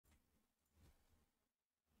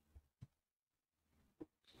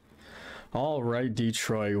All right,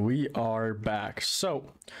 Detroit, we are back. So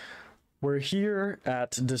we're here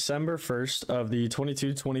at December 1st of the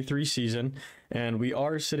 22-23 season, and we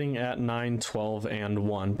are sitting at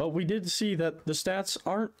 9-12-1. But we did see that the stats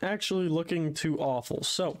aren't actually looking too awful.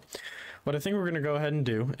 So what I think we're going to go ahead and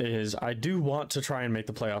do is I do want to try and make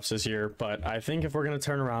the playoffs this year, but I think if we're going to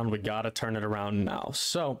turn around, we got to turn it around now.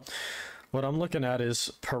 So what I'm looking at is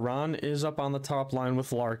Perron is up on the top line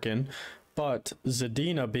with Larkin. But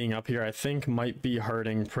Zadina being up here, I think, might be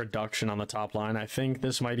hurting production on the top line. I think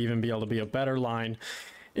this might even be able to be a better line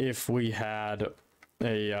if we had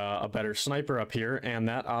a better sniper up here. And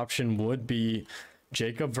that option would be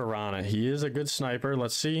Jacob Verana. He is a good sniper.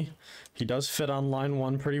 Let's see. He does fit on line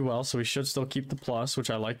one pretty well, so we should still keep the plus, which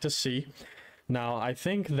I like to see. Now, I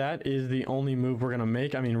think that is the only move we're going to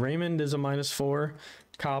make. I mean, Raymond is a -4.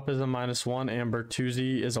 Kopp is a -1, and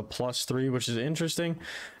Bertuzzi is a +3, which is interesting.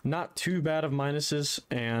 Not too bad of minuses,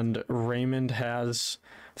 and Raymond has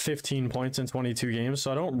 15 points in 22 games,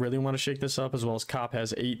 so I don't really want to shake this up, as well as Kopp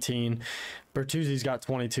has 18. Bertuzzi's got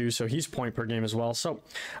 22, so he's point per game as well. So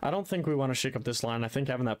I don't think we want to shake up this line. I think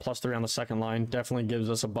having that +3 on the second line definitely gives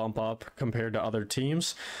us a bump up compared to other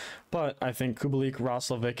teams. But I think Kubalik,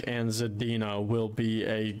 Roslovic, and Zadina will be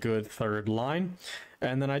a good third line.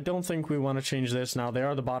 And then I don't think we want to change this. Now, they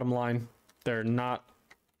are the bottom line. They're not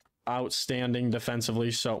outstanding defensively,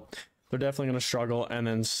 so they're definitely going to struggle. And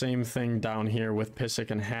then same thing down here with Pissick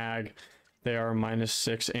and Hag. They are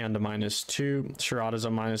 -6 and a -2. Sherrod is a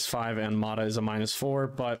 -5 and Mata is a -4.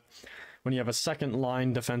 But when you have a second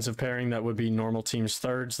line defensive pairing that would be normal teams'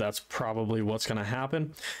 thirds, that's probably what's going to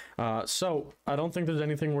happen. So I don't think there's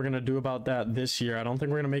anything we're going to do about that this year. I don't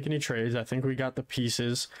think we're going to make any trades. I think we got the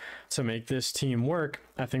pieces to make this team work.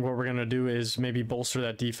 I think what we're going to do is maybe bolster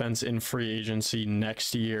that defense in free agency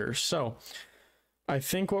next year. So I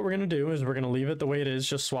think what we're going to do is we're going to leave it the way it is,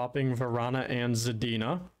 just swapping Verana and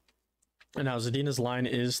Zadina. And now Zadina's line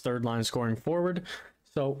is third line scoring forward.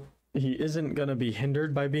 So he isn't going to be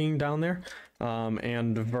hindered by being down there.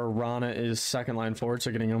 And Verana is second line forward,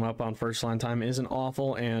 so getting him up on first line time isn't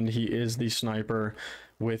awful. And he is the sniper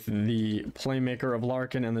with the playmaker of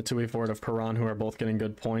Larkin and the two-way forward of Perron, who are both getting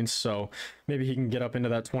good points. So maybe he can get up into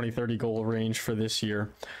that 20-30 goal range for this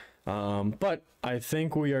year. But I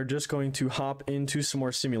think we are just going to hop into some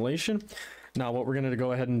more simulation. Now, what we're going to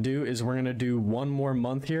go ahead and do is we're going to do one more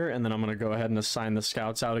month here, and then I'm going to go ahead and assign the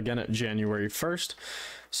scouts out again at January 1st.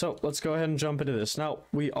 So let's go ahead and jump into this. Now,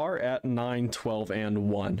 we are at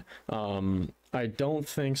 9-12-1. I don't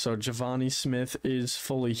think so. Giovanni Smith is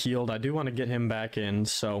fully healed. I do want to get him back in.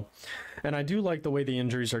 So, and I do like the way the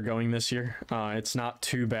injuries are going this year. It's not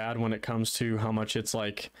too bad when it comes to how much it's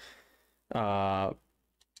like, how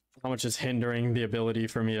much is hindering the ability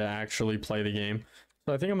for me to actually play the game.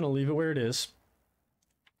 So I think I'm going to leave it where it is.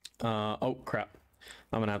 Oh, crap.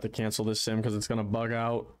 I'm going to have to cancel this sim because it's going to bug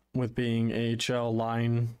out with being AHL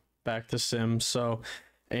line back to sim. So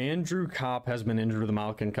Andrew Kopp has been injured with a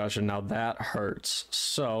mild concussion. Now that hurts.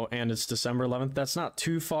 So, and it's December 11th. That's not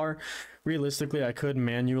too far. Realistically, I could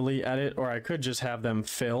manually edit, or I could just have them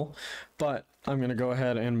fill. But I'm going to go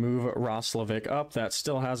ahead and move Roslovic up. That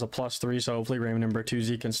still has a +3, so hopefully Raymond and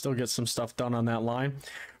Bertuzzi can still get some stuff done on that line.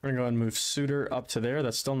 We're going to go ahead and move Suter up to there.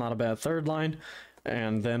 That's still not a bad third line.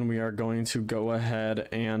 And then we are going to go ahead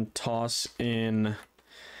and toss in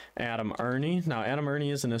Adam Ernie. Now, Adam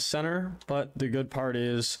Ernie isn't a center, but the good part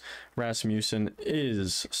is Rasmussen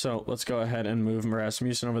is. So let's go ahead and move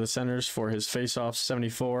Rasmussen over the centers for his face-offs.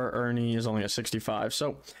 74. Ernie is only at 65.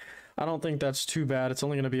 So I don't think that's too bad. It's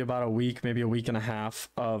only going to be about a week, maybe a week and a half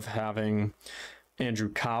of having Andrew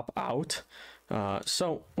Kopp out.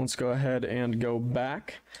 So let's go ahead and go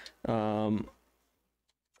back.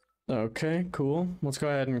 Okay, cool. Let's go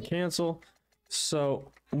ahead and cancel.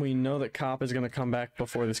 So we know that Kopp is going to come back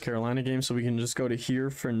before this Carolina game, so we can just go to here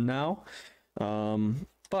for now.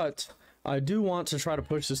 But I do want to try to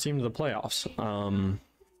push this team to the playoffs.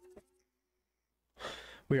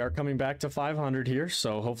 We are coming back to 500 here,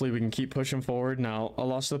 so hopefully we can keep pushing forward. Now, a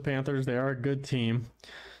loss to the Panthers. They are a good team.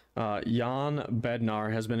 Jan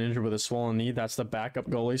Bednar has been injured with a swollen knee. That's the backup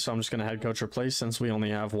goalie, so I'm just going to head coach replace since we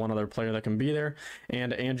only have one other player that can be there.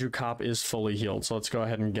 And Andrew Kopp is fully healed, so let's go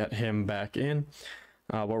ahead and get him back in.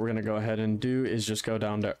 What we're going to go ahead and do is just go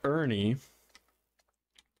down to Ernie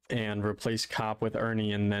and replace Kopp with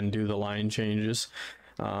Ernie and then do the line changes.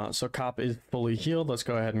 So Kopp is fully healed. Let's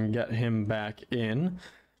go ahead and get him back in.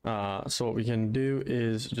 So what we can do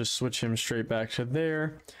is just switch him straight back to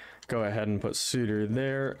there. Go ahead and put Suter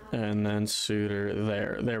there and then Suter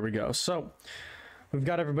there. There we go. So we've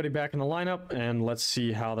got everybody back in the lineup, and let's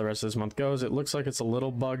see how the rest of this month goes. It looks like it's a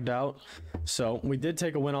little bugged out. So we did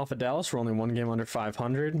take a win off of Dallas. We're only one game under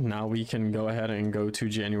 500. Now we can go ahead and go to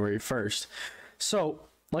January 1st. So,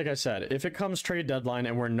 like I said, if it comes trade deadline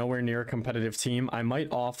and we're nowhere near a competitive team, I might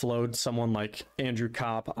offload someone like Andrew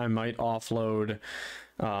Kopp. I might offload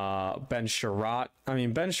Ben Sherratt. I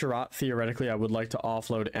mean, Ben Sherratt, theoretically, I would like to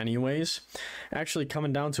offload anyways. Actually,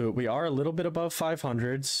 coming down to it, we are a little bit above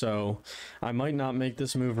 500, so I might not make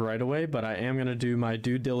this move right away, but I am going to do my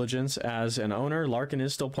due diligence as an owner. Larkin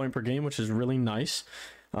is still point per game, which is really nice.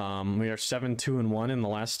 We are 7-2-1 in the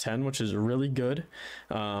last 10, which is really good.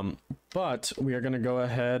 But we are going to go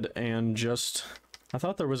ahead and just... I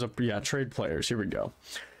thought there was a... Yeah, trade players. Here we go.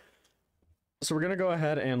 So we're going to go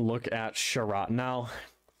ahead and look at Sherratt. Now,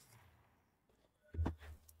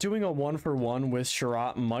 doing a 1-for-1 with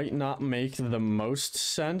Sherratt might not make the most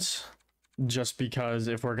sense, just because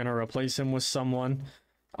if we're going to replace him with someone,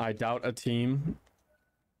 I doubt a team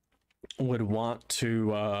would want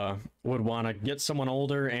to get someone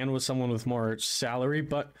older and with someone with more salary,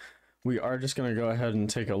 but we are just going to go ahead and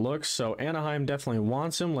take a look. So Anaheim definitely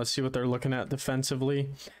wants him. Let's see what they're looking at defensively.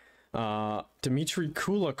 Dmitry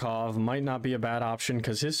Kulikov might not be a bad option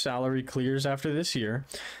because his salary clears after this year.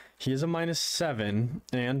 He is a -7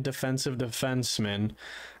 and defensive defenseman.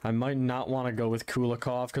 I might not want to go with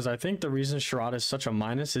Kulikov because I think the reason Sherratt is such a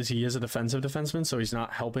minus is he is a defensive defenseman, so he's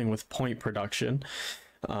not helping with point production.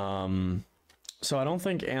 So I don't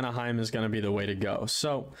think Anaheim is going to be the way to go.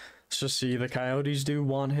 So let's just see. The Coyotes do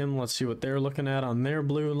want him. Let's see what they're looking at on their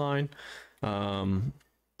blue line.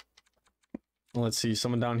 Let's see,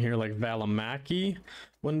 someone down here like Valimaki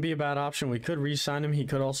wouldn't be a bad option. We could re-sign him. He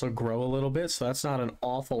could also grow a little bit, so that's not an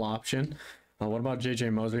awful option. What about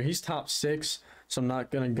JJ Moser? He's top 6, so I'm not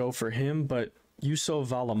going to go for him, but Juuso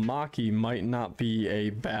Valimaki might not be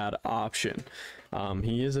a bad option.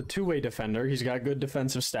 He is a two-way defender. He's got good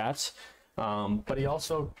defensive stats, but he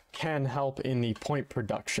also can help in the point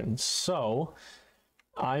production. So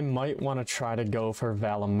I might want to try to go for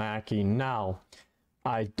Valimaki. Now,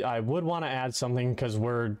 I would want to add something because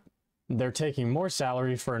they're taking more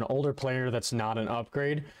salary for an older player that's not an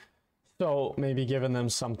upgrade. So maybe giving them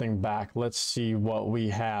something back. Let's see what we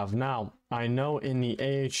have. Now, I know in the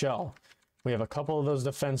AHL, we have a couple of those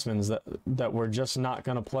defensemen that we're just not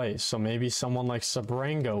going to play. So maybe someone like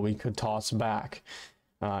Sabrango we could toss back.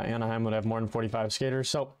 Anaheim would have more than 45 skaters.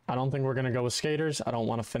 So I don't think we're going to go with skaters. I don't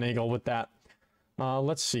want to finagle with that.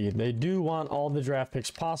 Let's see. They do want all the draft picks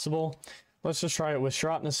possible. Let's just try it with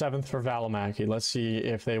Sherratt in the 7th for Valimaki. Let's see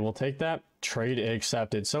if they will take that. Trade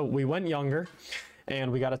accepted. So we went younger,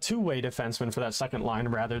 and we got a two-way defenseman for that second line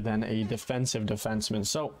rather than a defensive defenseman.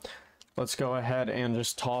 So let's go ahead and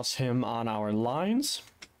just toss him on our lines.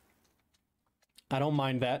 I don't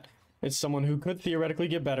mind that. It's someone who could theoretically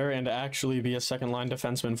get better and actually be a second-line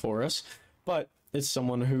defenseman for us, but it's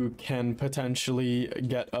someone who can potentially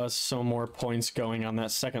get us some more points going on that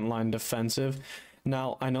second-line defensive.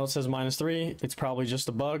 Now, I know it says -3. It's probably just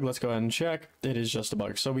a bug. Let's go ahead and check. It is just a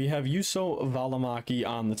bug. So we have Juuso Valimaki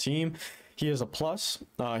on the team. He is a plus.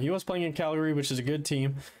 He was playing in Calgary, which is a good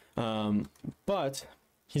team. But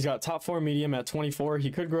he's got top 4 medium at 24.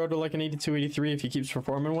 He could grow to like an 82, 83 if he keeps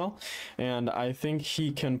performing well. And I think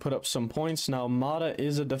he can put up some points. Now, Mata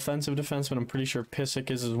is a defensive defenseman. I'm pretty sure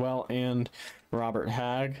Pissick is as well, and Robert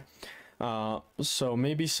Hagg. So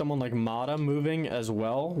maybe someone like Mata moving as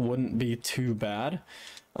well wouldn't be too bad.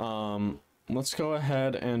 Let's go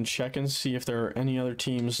ahead and check and see if there are any other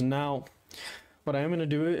teams. Now, what I am going to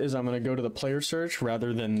do is I'm going to go to the player search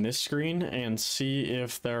rather than this screen and see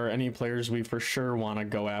if there are any players we for sure want to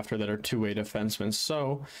go after that are two-way defensemen.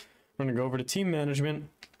 So we're going to go over to team management.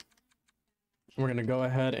 We're going to go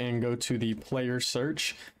ahead and go to the player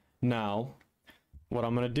search. Now, what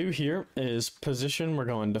I'm going to do here is position. We're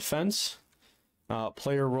going defense,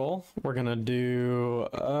 player role. We're going to do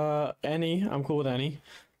any. I'm cool with any.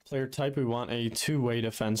 Player type, we want a two-way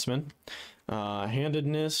defenseman.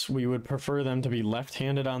 Handedness, we would prefer them to be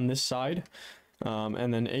left-handed on this side.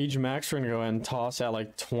 And then age max, we're going to go ahead and toss at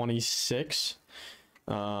like 26.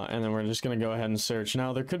 And then we're just going to go ahead and search.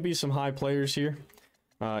 Now, there could be some high players here.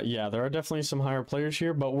 Yeah, there are definitely some higher players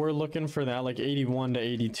here, but we're looking for that like 81 to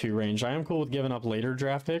 82 range. I am cool with giving up later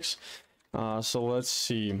draft picks. So let's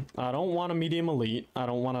see. I don't want a medium elite. I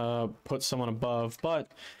don't want to put someone above,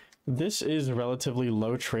 but this is relatively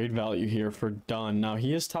low trade value here for Dunn. Now,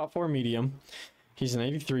 he is top 4 medium. He's an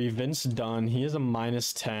 83. Vince Dunn, he is a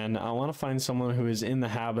 -10. I want to find someone who is in the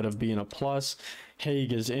habit of being a plus.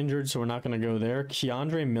 Haig is injured, so we're not going to go there.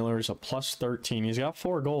 Keandre Miller is a +13. He's got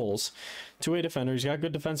 4 goals. Two-way defender. He's got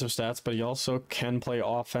good defensive stats, but he also can play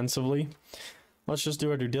offensively. Let's just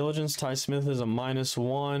do our due diligence. Ty Smith is a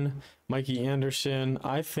 -1. Mikey Anderson.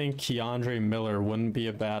 I think Keandre Miller wouldn't be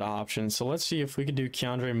a bad option. So let's see if we could do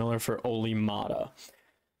Keandre Miller for Oli Mata.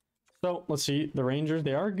 So let's see. The Rangers,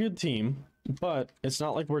 they are a good team, but it's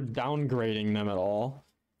not like we're downgrading them at all.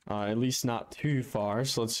 At least not too far.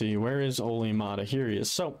 So let's see. Where is Oli Mata? Here he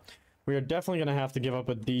is. So we are definitely going to have to give up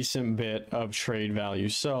a decent bit of trade value.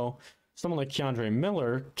 So someone like Keandre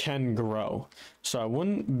Miller can grow. So I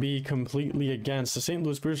wouldn't be completely against. The St.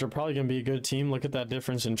 Louis Blues are probably going to be a good team. Look at that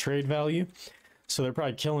difference in trade value. So they're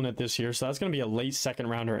probably killing it this year. So that's going to be a late second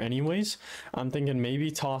rounder anyways. I'm thinking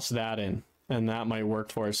maybe toss that in, and that might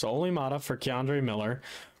work for us. So Oli Mata for Keandre Miller.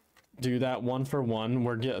 Do that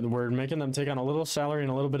 1-for-1. We're making them take on a little salary and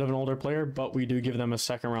a little bit of an older player, but we do give them a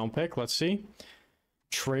second round pick. Let's see.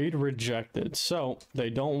 Trade rejected. So they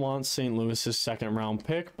don't want St. Louis's second round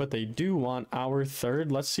pick, but they do want our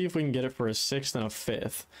third. Let's see if we can get it for a 6th and a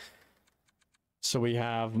 5th. So we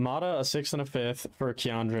have Mata, a 6th and a 5th for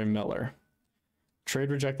Keandre Miller. Trade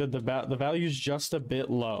rejected. The value is just a bit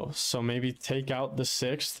low, so maybe take out the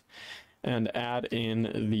 6th and add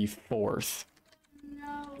in the 4th.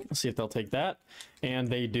 Let's see if they'll take that, and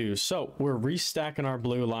they do. So we're restacking our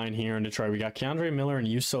blue line here in Detroit. We got Keandre Miller and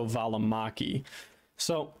Juuso Valimaki.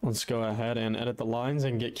 So let's go ahead and edit the lines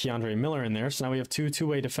and get Keandre Miller in there. So now we have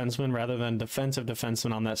two-way defensemen rather than defensive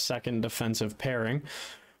defensemen on that second defensive pairing,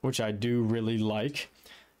 which I do really like.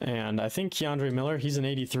 And I think Keandre Miller, he's an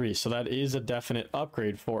 83, so that is a definite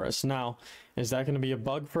upgrade for us. Now, is that going to be a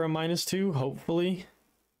bug for a -2? Hopefully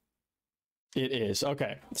it is.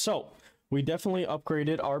 Okay, so we definitely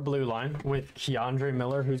upgraded our blue line with Keandre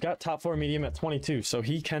Miller, who's got top 4 medium at 22, so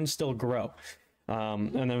he can still grow.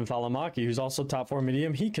 And then Valimaki, who's also top 4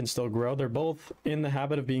 medium, he can still grow. They're both in the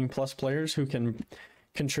habit of being plus players who can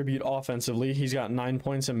contribute offensively. He's got 9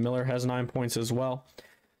 points and Miller has 9 points as well.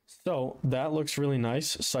 So that looks really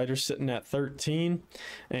nice. Sider's sitting at 13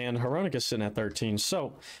 and Hronika's sitting at 13.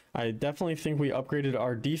 So I definitely think we upgraded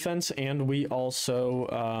our defense, and we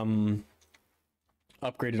also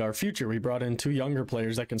upgraded our future. We brought in 2 younger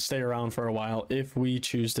players that can stay around for a while if we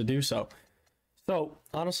choose to do so. So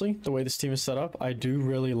honestly, the way this team is set up, I do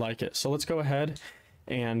really like it. So let's go ahead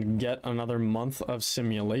and get another month of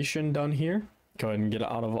simulation done here. Go ahead and get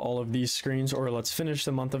out of all of these screens, or let's finish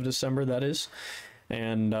the month of December, that is.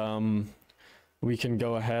 And we can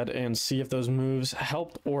go ahead and see if those moves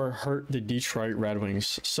helped or hurt the Detroit Red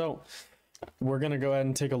Wings. So we're going to go ahead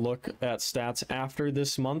and take a look at stats after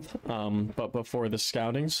this month, but before the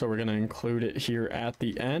scouting. So we're going to include it here at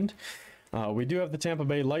the end. We do have the Tampa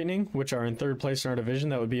Bay Lightning, which are in 3rd place in our division.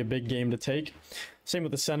 That would be a big game to take. Same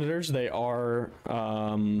with the Senators. They are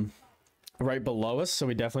right below us, so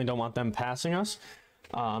we definitely don't want them passing us.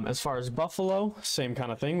 As far as Buffalo, same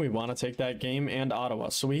kind of thing. We want to take that game, and Ottawa.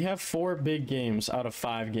 So we have 4 big games out of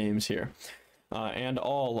 5 games here. And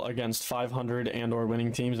all against 500 and or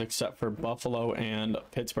winning teams except for Buffalo and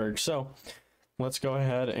Pittsburgh. So let's go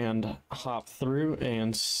ahead and hop through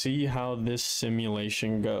and see how this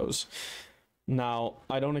simulation goes. Now,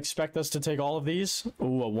 I don't expect us to take all of these.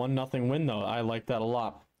 Ooh, a 1-0 win though. I like that a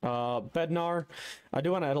lot. Bednar, I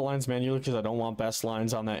do want to edit lines manually because I don't want best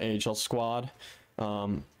lines on that AHL squad.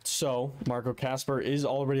 So Marco Kasper is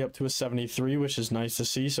already up to a 73, which is nice to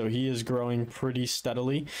see. So he is growing pretty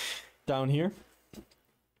steadily down here.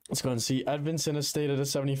 Let's go ahead and see. Edvinsson has stayed at a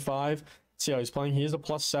 75. See how he's playing. He is a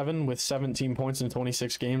 +7 with 17 points in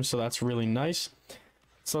 26 games, so that's really nice.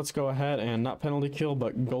 So let's go ahead and not penalty kill,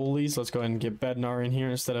 but goalies. Let's go ahead and get Bednar in here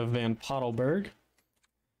instead of Van Pottelberg.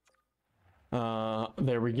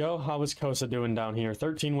 There we go. How is Kosa doing down here?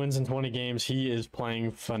 13 wins in 20 games. He is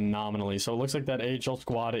playing phenomenally. So it looks like that AHL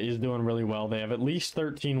squad is doing really well. They have at least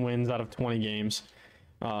 13 wins out of 20 games.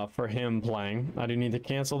 For him playing. I do need to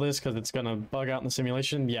cancel this because it's going to bug out in the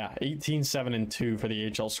simulation. Yeah, 18-7-2 for the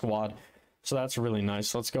AHL squad. So that's really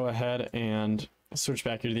nice. Let's go ahead and switch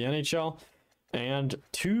back here to the NHL. And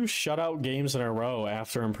 2 shutout games in a row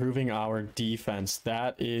after improving our defense.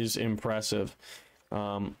 That is impressive.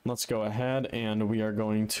 Let's go ahead and we are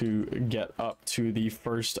going to get up to the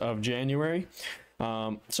 1st of January.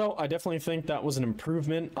 So I definitely think that was an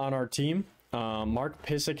improvement on our team. Mark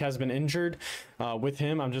Pysyk has been injured. With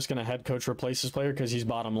him, I'm just going to head coach replace his player because he's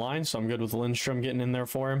bottom line, so I'm good with Lindstrom getting in there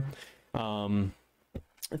for him. 3-2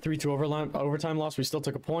 overtime loss, we still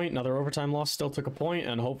took a point. Another overtime loss, still took a point,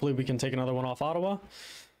 and hopefully we can take another one off Ottawa.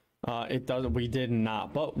 We did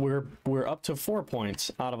not, but we're up to 4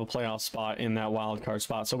 points out of a playoff spot in that wild card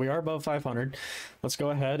spot, so we are above 500. Let's go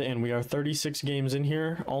ahead, and we are 36 games in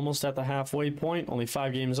here, almost at the halfway point, only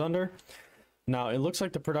 5 games under. Now, it looks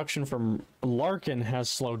like the production from Larkin has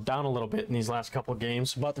slowed down a little bit in these last couple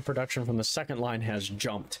games, but the production from the second line has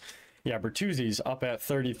jumped. Yeah, Bertuzzi's up at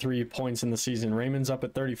 33 points in the season. Raymond's up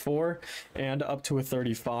at 34 and up to a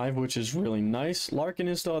 35, which is really nice. Larkin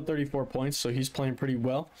is still at 34 points, so he's playing pretty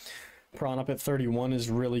well. Prawn up at 31 is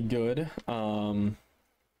really good.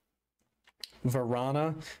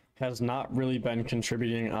 Verana has not really been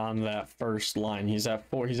contributing on that first line. He's at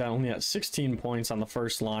only at 16 points on the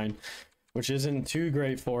first line, which isn't too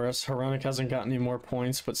great for us. Hronek hasn't gotten any more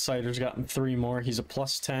points, but Sider's gotten 3 more. He's a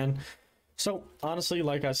plus 10. So honestly,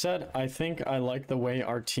 like I said, I think I like the way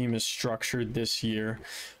our team is structured this year.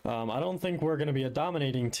 I don't think we're going to be a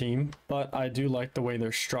dominating team, but I do like the way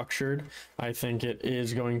they're structured. I think it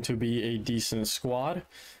is going to be a decent squad.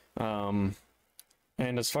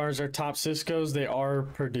 And as far as our top six goes, they are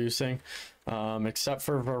producing, except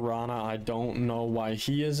for Verana. I don't know why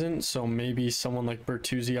he isn't, so maybe someone like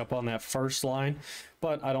Bertuzzi up on that first line,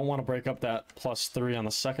 but I don't want to break up that +3 on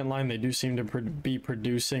the second line. They do seem to be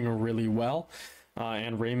producing really well,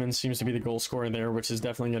 and Raymond seems to be the goal scorer there, which is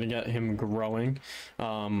definitely going to get him growing.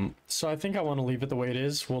 So I think I want to leave it the way it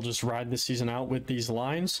is. We'll just ride the season out with these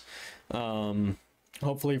lines.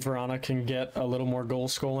 Hopefully Verana can get a little more goal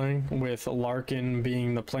scoring with Larkin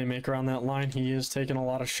being the playmaker on that line. He is taking a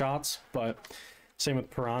lot of shots, but same with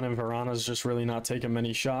Perron, and Verana's just really not taking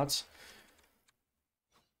many shots.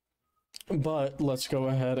 But let's go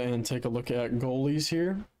ahead and take a look at goalies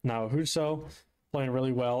here. Now Husso playing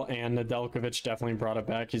really well, and Nedeljkovic definitely brought it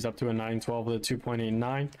back. He's up to a 912 with a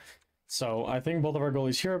 2.89. So I think both of our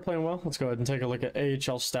goalies here are playing well. Let's go ahead and take a look at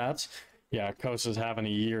AHL stats. Yeah, Kosa's having a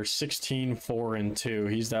year, 16, 4, and 2.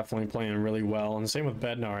 He's definitely playing really well, and same with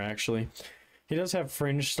Bednar, actually. He does have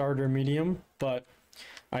fringe starter medium, but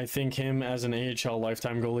I think him as an AHL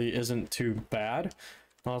lifetime goalie isn't too bad.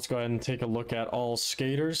 Now let's go ahead and take a look at all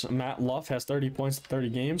skaters. Matt Luff has 30 points in 30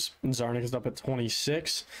 games. Zarnik is up at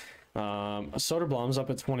 26. Soderblom's up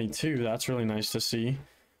at 22. That's really nice to see.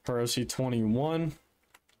 Hiroshi 21.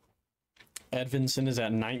 Edvinson is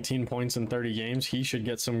at 19 points in 30 games. He should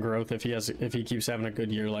get some growth if he keeps having a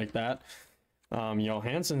good year like that.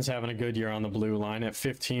 Johansson's having a good year on the blue line at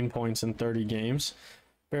 15 points in 30 games.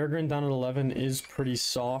 Berggren down at 11 is pretty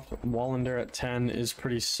soft. Wallander at 10 is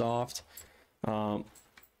pretty soft.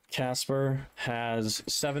 Casper has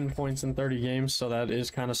 7 points in 30 games, so that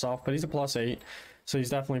is kind of soft, but he's a +8, so he's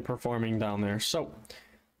definitely performing down there. So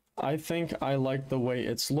I think I like the way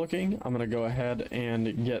it's looking. I'm going to go ahead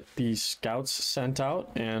and get the scouts sent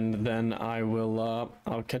out, and then I will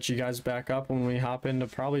I'll catch you guys back up when we hop into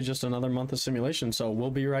probably just another month of simulation. So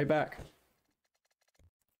we'll be right back.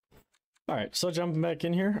 All right, so jumping back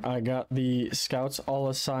in here, I got the scouts all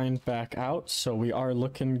assigned back out, so we are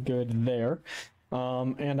looking good there.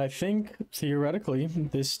 And I think theoretically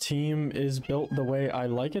this team is built the way I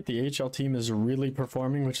like it. The HL team is really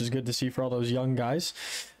performing, which is good to see for all those young guys.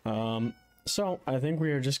 So I think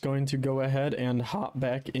we are just going to go ahead and hop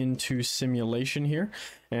back into simulation here,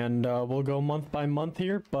 and we'll go month by month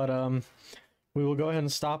here, but we will go ahead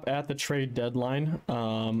and stop at the trade deadline,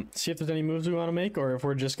 see if there's any moves we want to make, or if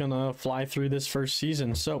we're just gonna fly through this first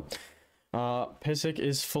season. So Pissick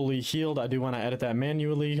is fully healed. I do want to edit that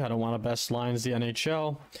manually. I don't want to best lines the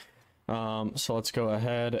NHL. So let's go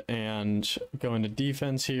ahead and go into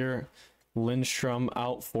defense here. Lindstrom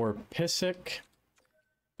out for Pissick.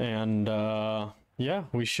 And yeah,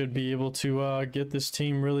 we should be able to get this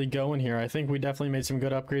team really going here. I think we definitely made some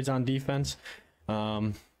good upgrades on defense.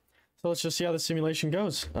 So let's just see how the simulation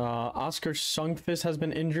goes. Oscar Sundqvist has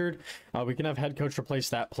been injured. We can have head coach replace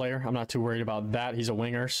that player. I'm not too worried about that. He's a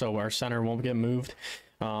winger, so our center won't get moved.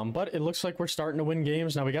 But it looks like we're starting to win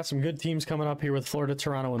games. Now we got some good teams coming up here with Florida,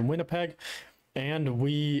 Toronto, and Winnipeg. And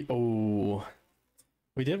we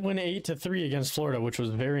did win 8-3 against Florida, which was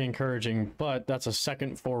very encouraging, but that's a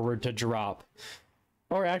second forward to drop.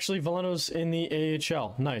 Or actually, Valeno's in the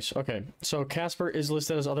AHL. Nice. Okay, so Casper is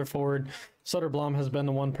listed as other forward. Soderblom has been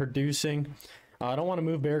the one producing. I don't want to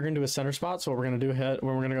move Berggren to a center spot, so what we're going to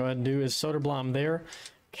go ahead and do is Soderblom there,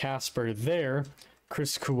 Casper there,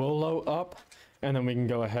 Chris Cuolo up, and then we can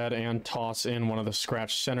go ahead and toss in one of the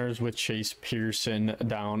scratch centers with Chase Pearson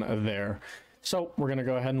down there. So we're going to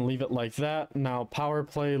go ahead and leave it like that. Now power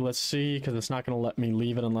play, let's see, because it's not going to let me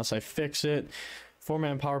leave it unless I fix it.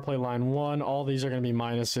 4-man power play line 1. All these are going to be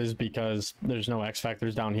minuses because there's no X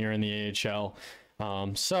factors down here in the AHL.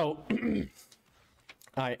 So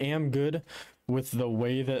I am good with the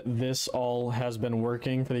way that this all has been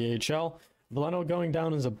working for the AHL. Veleno going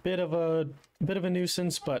down is a bit of a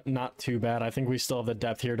nuisance, but not too bad. I think we still have the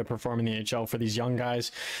depth here to perform in the AHL for these young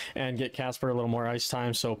guys and get Casper a little more ice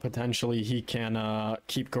time, so potentially he can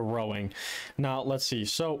keep growing. Now, let's see.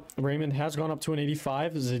 So Raymond has gone up to an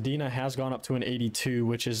 85. Zadina has gone up to an 82,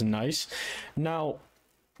 which is nice. Now,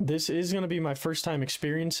 this is going to be my first time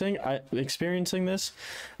experiencing this.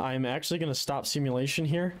 I'm actually going to stop simulation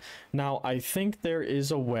here. Now, I think there is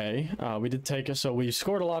a way. We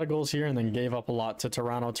scored a lot of goals here and then gave up a lot to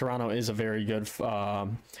Toronto. Toronto is a very good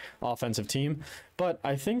offensive team, but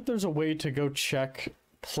I think there's a way to go check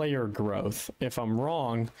player growth. If I'm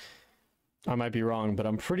wrong, I might be wrong, but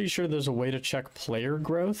I'm pretty sure there's a way to check player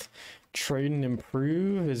growth. Trade and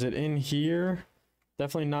improve. Is it in here?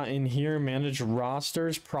 Definitely not in here. Manage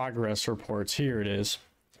rosters, progress reports. Here it is.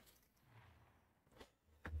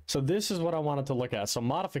 So this is what I wanted to look at. So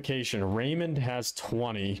modification. Raymond has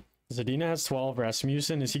 20. Zadina has 12.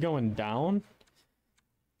 Rasmussen, is he going down?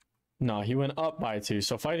 No, he went up by 2.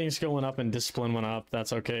 So fighting's going up and discipline went up.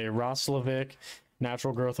 That's okay. Roslovic,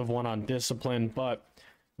 natural growth of 1 on discipline, but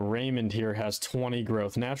Raymond here has 20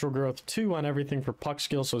 growth. Natural growth 2 on everything for puck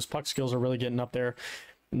skills. So his puck skills are really getting up there.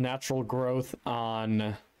 Natural growth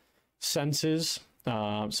on senses,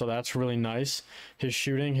 so that's really nice. His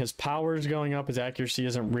shooting, his power is going up. His accuracy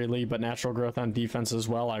isn't really, but natural growth on defense as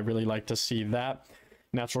well. I really like to see that.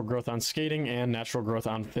 Natural growth on skating and natural growth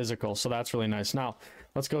on physical, so that's really nice. Now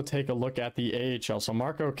let's go take a look at the AHL. So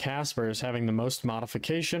Marco Casper is having the most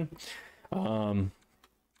modification.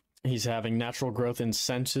 He's having natural growth in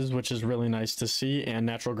senses, which is really nice to see, and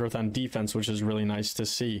natural growth on defense, which is really nice to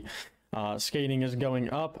see. Skating is going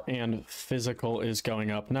up and physical is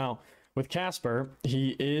going up. Now, with Casper,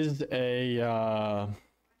 he is a...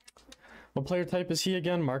 what player type is he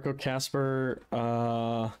again? Marco Casper...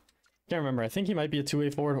 can't remember. I think he might be a two-way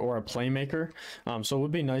forward or a playmaker. So it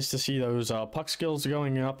would be nice to see those puck skills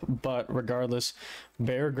going up. But regardless,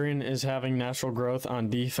 Berggren is having natural growth on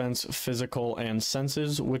defense, physical, and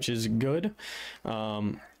senses, which is good.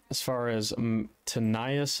 As far as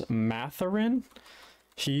Tanias Matherin...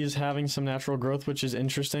 he's having some natural growth, which is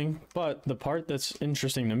interesting. But the part that's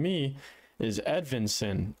interesting to me is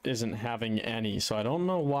Edvinsson isn't having any. So I don't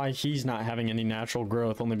know why he's not having any natural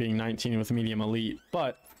growth, only being 19 with medium elite.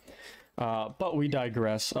 But we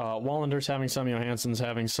digress. Wallender's having some, Johansson's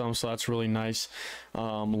having some, so that's really nice.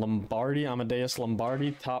 Lombardi, Amadeus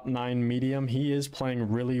Lombardi, top 9 medium. He is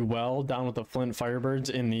playing really well down with the Flint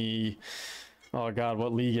Firebirds in the... oh god,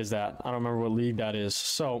 what league is that? I don't remember what league that is.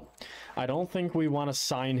 So I don't think we want to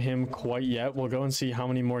sign him quite yet. We'll go and see how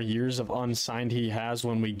many more years of unsigned he has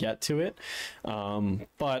when we get to it.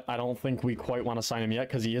 But I don't think we quite want to sign him yet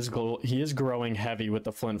because he is growing heavy with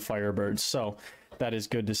the Flint Firebirds. So that is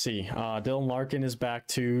good to see. Dylan Larkin is back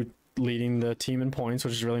to leading the team in points,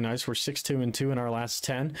 which is really nice. We're 6-2-2 in our last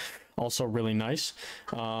 10. Also really nice.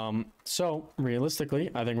 So realistically,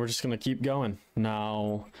 I think we're just going to keep going.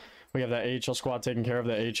 Now... we have that AHL squad taking care of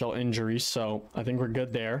the AHL injuries, so I think we're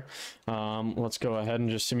good there. Let's go ahead and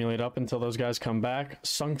just simulate up until those guys come back.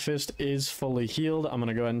 Sunkfist is fully healed. I'm going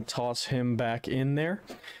to go ahead and toss him back in there.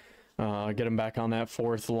 Get him back on that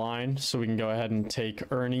 4th line so we can go ahead and take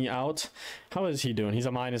Ernie out. How is he doing? He's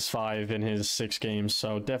a -5 in his 6 games,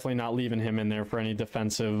 so definitely not leaving him in there for any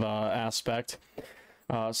defensive aspect.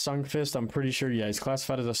 Sunkfist, I'm pretty sure, yeah, he's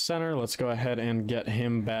classified as a center. Let's go ahead and get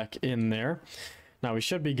him back in there. Now, we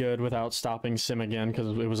should be good without stopping Sim again because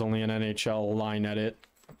it was only an NHL line edit.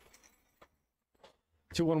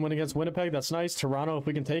 2-1 win against Winnipeg. That's nice. Toronto, if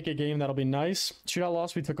we can take a game, that'll be nice. Shootout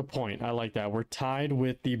loss, we took a point. I like that. We're tied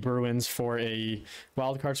with the Bruins for a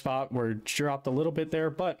wildcard spot. We're dropped a little bit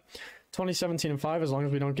there, but 20-17-5, as long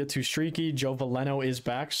as we don't get too streaky. Joe Veleno is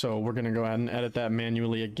back, so we're going to go ahead and edit that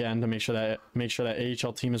manually again to make sure that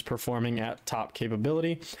AHL team is performing at top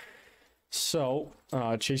capability. So,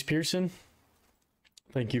 Chase Pearson...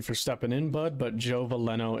 thank you for stepping in, bud, but Joe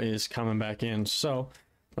Veleno is coming back in. So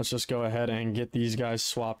let's just go ahead and get these guys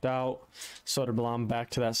swapped out. Soderblom back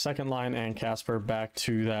to that 2nd line and Casper back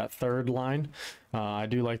to that 3rd line. I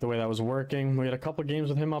do like the way that was working. We had a couple games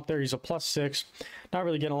with him up there. He's a +6. Not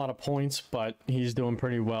really getting a lot of points, but he's doing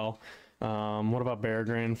pretty well. What about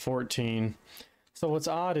Berggren? 14. So what's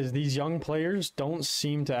odd is these young players don't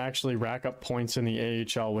seem to actually rack up points in the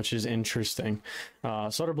AHL, which is interesting.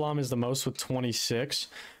 Soderblom is the most with 26,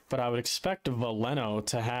 but I would expect Veleno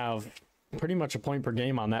to have pretty much a point per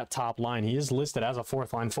game on that top line. He is listed as a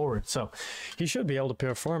 4th line forward, so he should be able to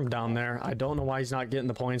perform down there. I don't know why he's not getting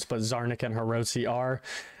the points, but Zarnik and Hirotsi are,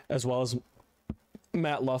 as well as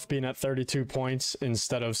Matt Luff being at 32 points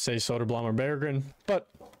instead of, say, Soderblom or Berggren, but...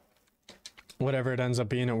 whatever it ends up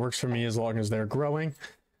being, it works for me as long as they're growing.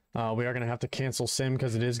 We are going to have to cancel sim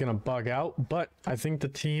because it is going to bug out, but I think the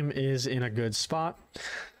team is in a good spot.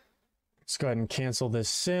 Let's go ahead and cancel this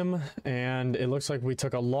sim, and it looks like we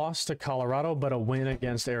took a loss to Colorado, but a win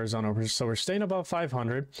against Arizona. So we're staying above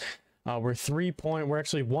 500. We're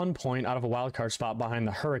actually 1 point out of a wild card spot behind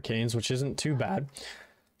the Hurricanes, which isn't too bad.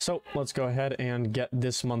 So let's go ahead and get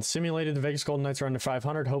this month simulated. The Vegas Golden Knights are under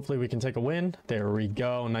 500. Hopefully we can take a win. There we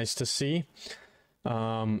go. Nice to see.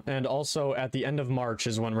 And also at the end of March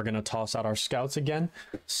is when we're going to toss out our scouts again.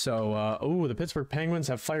 So, the Pittsburgh Penguins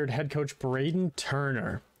have fired head coach Braden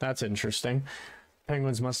Turner. That's interesting.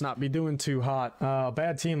 Penguins must not be doing too hot.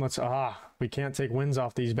 Bad team. We can't take wins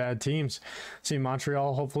off these bad teams. See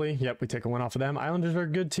Montreal, hopefully. Yep, we take a win off of them. Islanders are a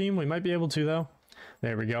good team. We might be able to, though.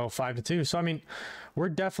 There we go, 5-2. So, I mean, we're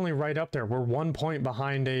definitely right up there. We're 1 point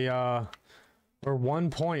behind we're 1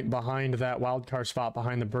 point behind that wild card spot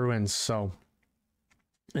behind the Bruins. So,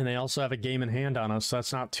 and they also have a game in hand on us, so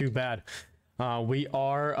that's not too bad. We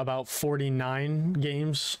are about 49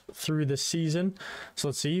 games through the season. So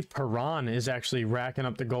let's see. Perron is actually racking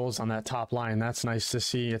up the goals on that top line. That's nice to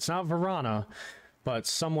see. It's not Verana, but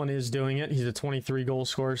someone is doing it. He's a 23 goal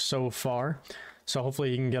scorer so far. So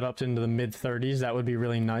hopefully he can get up into the mid-30s. That would be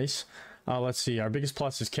really nice. Let's see. Our biggest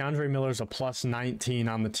plus is Keandre Miller's a plus 19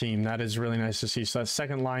 on the team. That is really nice to see. So that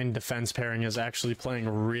second line defense pairing is actually playing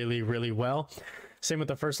really, really well. Same with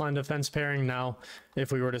the first line defense pairing. Now,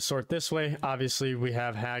 if we were to sort this way, obviously we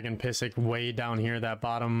have Hag and Pissick way down here. That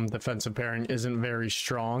bottom defensive pairing isn't very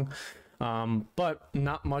strong, but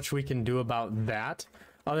not much we can do about that.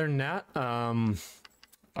 Other than that,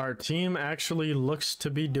 our team actually looks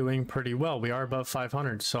to be doing pretty well. We are above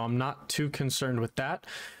 500, so I'm not too concerned with that.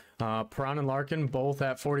 Perron and Larkin both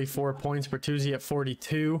at 44 points. Bertuzzi at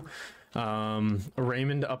 42.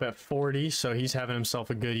 Raymond up at 40, so he's having himself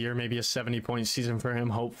a good year, maybe a 70-point season for him,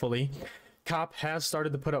 hopefully. Kopp has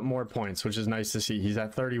started to put up more points, which is nice to see. He's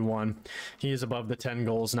at 31. He is above the 10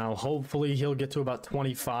 goals now. Hopefully he'll get to about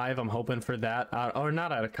 25. I'm hoping for that. Or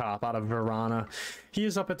not out of Kopp, out of Verana. He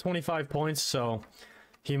is up at 25 points, so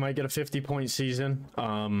he might get a 50-point season.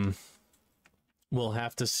 We'll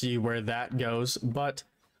have to see where that goes, but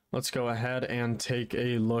let's go ahead and take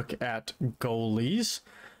a look at goalies.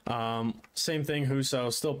 Same thing,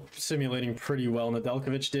 Husso still simulating pretty well.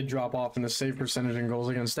 Nedeljkovic did drop off in the save percentage and goals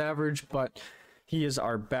against average, but he is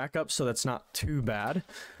our backup, so that's not too bad.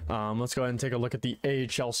 Let's go ahead and take a look at the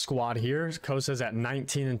AHL squad here. Kosa's at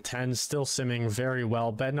 19 and 10, still simming very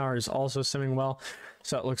well. Bednar is also simming well,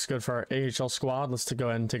 so that looks good for our AHL squad. Let's go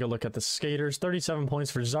ahead and take a look at the skaters. 37 points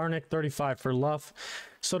for Zarnik, 35 for Luff.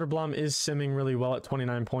 Soderblom is simming really well at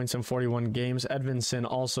 29 points in 41 games. Edvinsson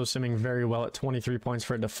also simming very well at 23 points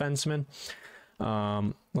for a defenseman.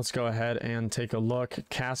 Let's go ahead and take a look.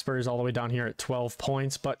 Casper is all the way down here at 12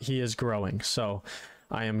 points, but he is growing, so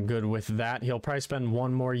I am good with that. He'll probably spend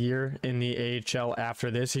one more year in the AHL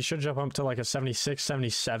after this. He should jump up to like a 76,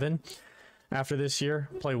 77 after this year.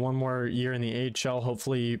 Play one more year in the AHL,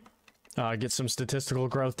 hopefully get some statistical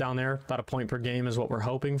growth down there. About a point per game is what we're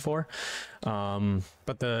hoping for.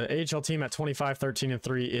 But the AHL team at 25, 13, and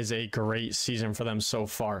 3 is a great season for them so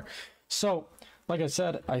far. So, like I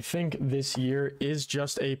said, I think this year is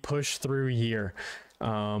just a push-through year.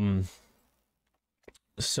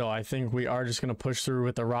 So I think we are just going to push through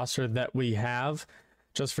with the roster that we have.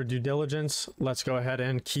 Just for due diligence, let's go ahead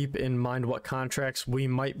and keep in mind what contracts we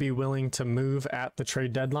might be willing to move at the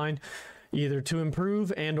trade deadline, either to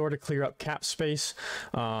improve and or to clear up cap space.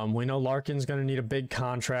 We know Larkin's going to need a big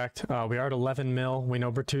contract. We are at 11 mil. We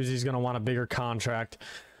know Bertuzzi's going to want a bigger contract.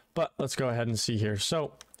 But let's go ahead and see here.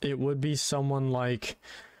 So it would be someone like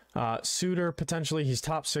Suter, potentially. He's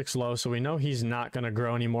top 6 low, so we know he's not going to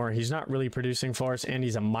grow anymore. He's not really producing for us, and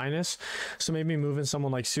he's a minus. So maybe moving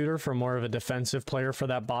someone like Suter for more of a defensive player for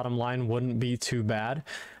that bottom line wouldn't be too bad.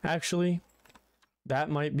 Actually, that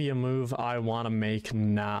might be a move I want to make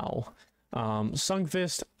now.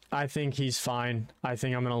 Sundqvist, I think he's fine. I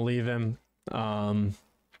think I'm going to leave him.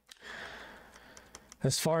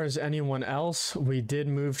 As far as anyone else, we did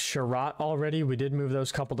move Sherratt already. We did move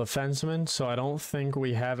those couple defensemen, so I don't think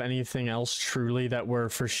we have anything else truly that we're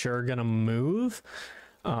for sure going to move.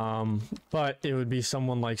 But it would be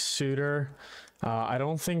someone like Suter. I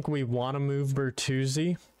don't think we want to move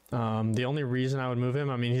Bertuzzi. The only reason I would move him,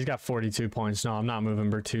 I mean, he's got 42 points. No, I'm not moving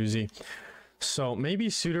Bertuzzi. So maybe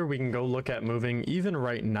Suter we can go look at moving even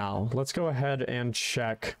right now. Let's go ahead and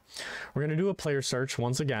check. We're going to do a player search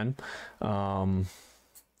once again.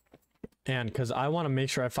 And because I want to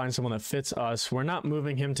make sure I find someone that fits us, we're not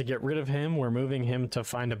moving him to get rid of him. We're moving him to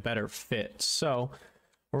find a better fit. So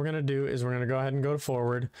what we're going to do is we're going to go ahead and go to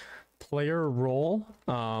forward. Player role.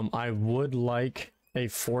 I would like a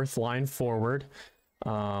fourth line forward.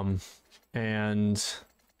 And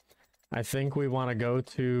I think we want to go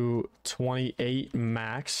to 28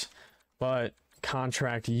 max, but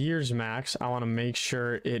contract years max, I want to make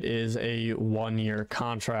sure it is a 1-year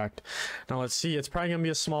contract. Now let's see, it's probably gonna be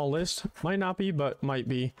a small list, might not be, but might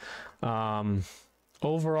be.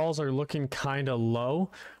 Overalls are looking kind of low.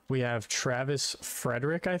 We have Travis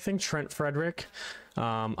Frederick, I think, Trent Frederick.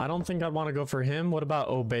 I don't think I'd want to go for him. What about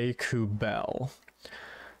Obey Kubel?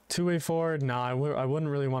 Two-way forward, nah, I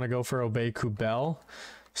wouldn't really want to go for Obey Kubel.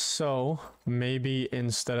 So maybe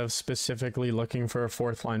instead of specifically looking for a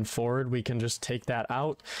fourth line forward, we can just take that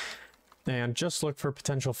out and just look for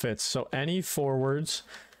potential fits. So any forwards,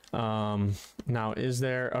 now is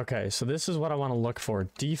there, okay, so this is what I want to look for.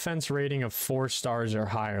 Defense rating of 4 stars or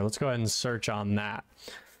higher. Let's go ahead and search on that.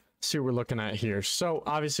 See what we're looking at here. So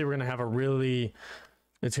obviously we're going to have a really,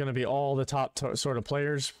 it's going to be all the top sort of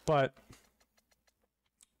players, but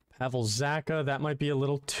Pavel Zacha, that might be a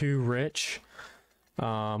little too rich.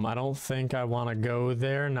 I don't think I want to go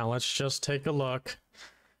there. Now let's just take a look.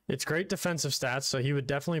 It's great defensive stats, so he would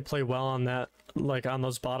definitely play well on that, like on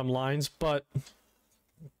those bottom lines, but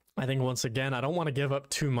I think once again, I don't want to give up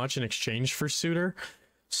too much in exchange for Suter.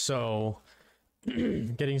 So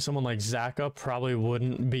getting someone like Zacha probably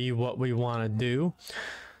wouldn't be what we want to do.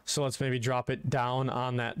 So let's maybe drop it down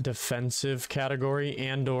on that defensive category,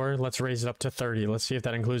 and or let's raise it up to 30. Let's see if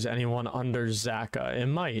that includes anyone under Zacha. It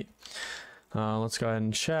might. Let's go ahead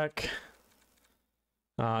and check.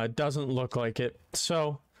 It doesn't look like it.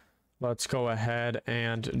 So let's go ahead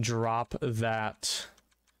and drop that.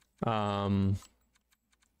 Let's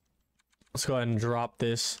go ahead and drop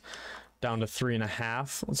this down to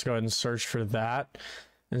 3.5. Let's go ahead and search for that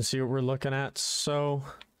and see what we're looking at. So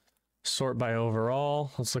sort by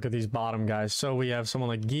overall. Let's look at these bottom guys. So we have someone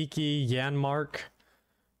like Geeky, Janmark.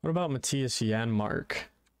 What about Matthias Janmark?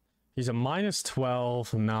 He's a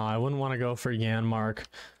 -12. No, I wouldn't want to go for Janmark.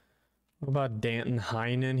 What about Danton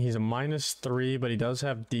Heinen? He's a -3, but he does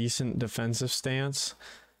have decent defensive stats.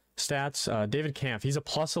 David Kampf, he's a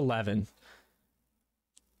 +11.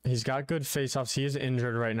 He's got good faceoffs. He is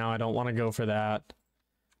injured right now. I don't want to go for that.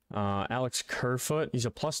 Alex Kerfoot, he's a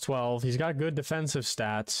 +12. He's got good defensive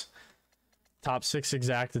stats. Top 6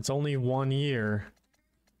 exact. It's only 1 year.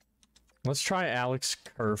 Let's try Alex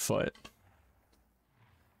Kerfoot.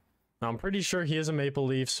 Now, I'm pretty sure he is a Maple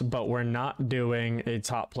Leafs, but we're not doing a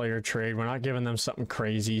top player trade. We're not giving them something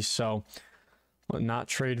crazy. So, not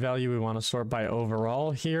trade value. We want to sort by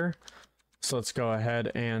overall here. So let's go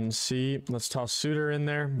ahead and see. Let's toss Suter in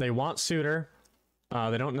there. They want Suter.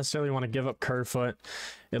 They don't necessarily want to give up Kerfoot.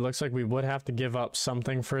 It looks like we would have to give up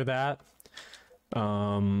something for that.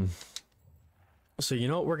 So you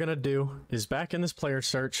know what we're going to do is back in this player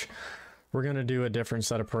search, we're going to do a different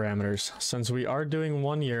set of parameters. Since we are doing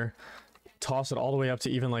 1 year, toss it all the way up to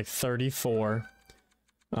even like 34.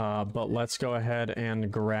 But let's go ahead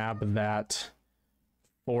and grab that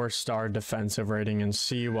 4-star defensive rating and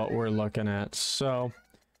see what we're looking at. So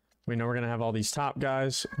we know we're going to have all these top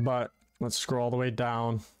guys, but let's scroll all the way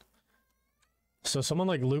down. So someone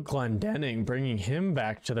like Luke Glendening, bringing him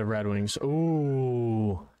back to the Red Wings.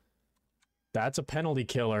 Ooh, that's a penalty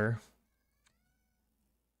killer.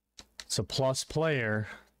 It's a plus player.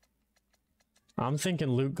 I'm thinking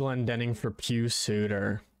Luke Glendening for Pius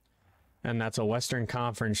Suter. And that's a Western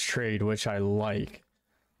Conference trade, which I like.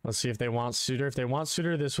 Let's see if they want Suter. If they want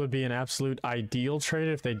Suter, this would be an absolute ideal trade.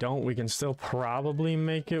 If they don't, we can still probably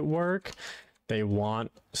make it work. They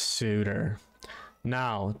want Suter.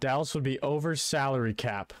 Now, Dallas would be over salary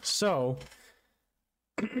cap. So,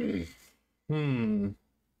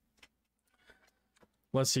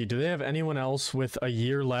 let's see. Do they have anyone else with a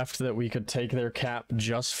year left that we could take their cap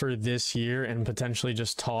just for this year and potentially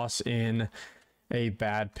just toss in a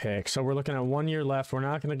bad pick? So we're looking at 1 year left. We're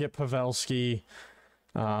not going to get Pavelski.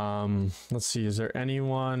 Let's see, is there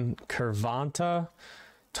anyone? Kervanta,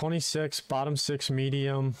 26, bottom 6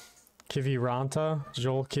 medium. Kiviranta,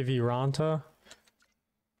 Joel Kiviranta.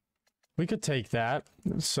 We could take that.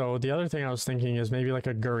 So the other thing I was thinking is maybe like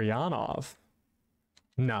a Guryanov.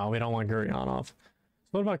 No, we don't want Guryanov.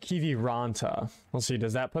 What about Kiviranta? Let's see,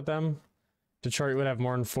 does that put them? Detroit would have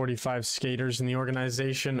more than 45 skaters in the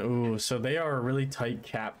organization. Ooh, so they are a really tight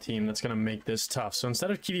cap team that's going to make this tough. So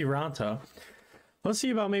instead of Kiviranta, let's see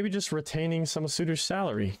about maybe just retaining some of Suter's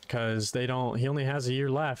salary, because he only has a year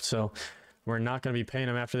left, so we're not going to be paying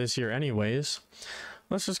him after this year anyways.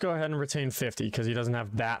 Let's just go ahead and retain 50 because he doesn't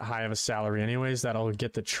have that high of a salary anyways. That'll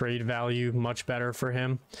get the trade value much better for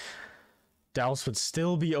him. Dallas would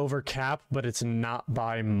still be over cap, but it's not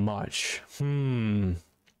by much.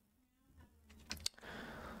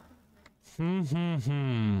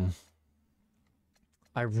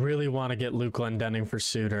 I really want to get Luke Glendening for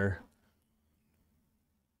Suter.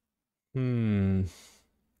 Let's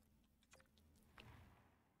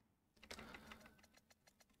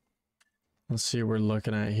see what we're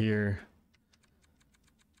looking at here.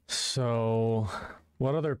 So,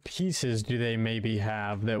 what other pieces do they maybe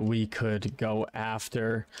have that we could go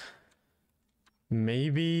after?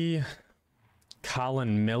 Maybe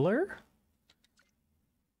Colin Miller?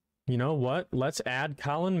 You know what? Let's add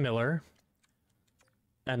Colin Miller.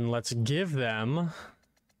 And let's give them...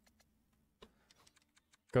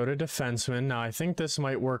 Go to defenseman. Now, I think this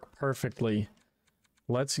might work perfectly.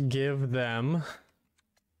 Let's give them...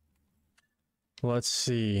 Let's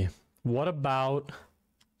see. What about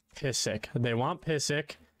Pissick? They want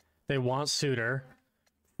Pissick. They want Suter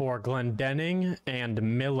for Glendening and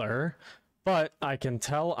Miller. But I can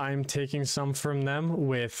tell I'm taking some from them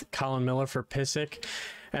with Colin Miller for Pissick.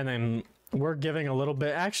 And then we're giving a little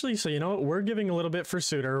bit. Actually, so you know what? We're giving a little bit for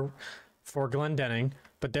Suter for Glendening.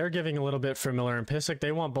 But they're giving a little bit for Miller and Pissick.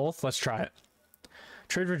 They want both. Let's try it.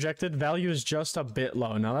 Trade rejected. Value is just a bit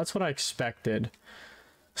low. Now, that's what I expected.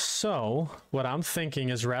 So, what I'm thinking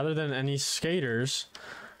is rather than any skaters,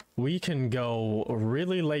 we can go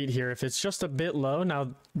really late here. If it's just a bit low,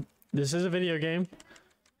 now, this is a video game,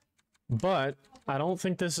 but I don't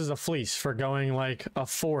think this is a fleece for going like a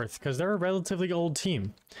fourth, because they're a relatively old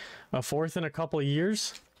team. A fourth in a couple of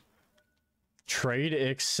years. Trade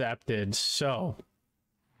accepted. So,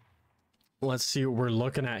 let's see what we're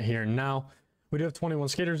looking at here. Now, we do have 21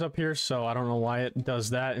 skaters up here, so I don't know why it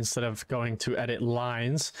does that instead of going to edit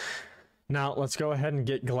lines. Now, let's go ahead and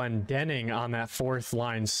get Glendening on that fourth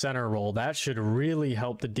line center role. That should really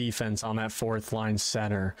help the defense on that fourth line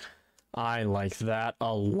center. I like that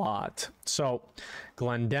a lot. So,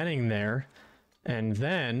 Glendening there. And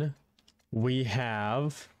then we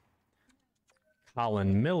have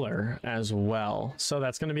Colin Miller as well. So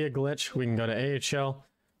that's going to be a glitch. We can go to AHL,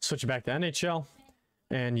 switch it back to NHL.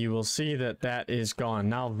 And you will see that that is gone.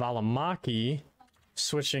 Now, Valimaki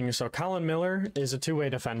switching. So, Colin Miller is a two-way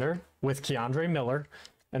defender with Keandre Miller.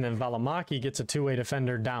 And then Valimaki gets a two-way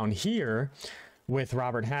defender down here with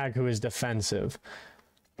Robert Hagg, who is defensive.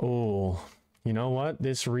 Oh, you know what?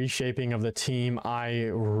 This reshaping of the team, I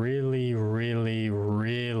really, really,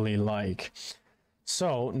 really like.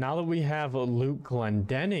 So, now that we have Luke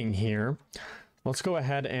Glendening here... Let's go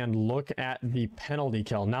ahead and look at the penalty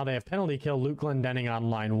kill. Now they have penalty kill, Luke Glendening on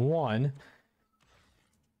line 1.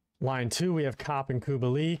 Line 2, we have Kopp and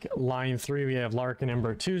Kubalik. Line 3, we have Larkin and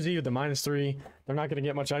Bertuzzi with the -3. They're not going to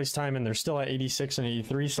get much ice time, and they're still at 86 and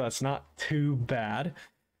 83, so that's not too bad.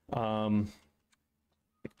 I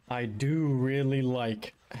do really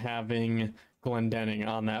like having Glendening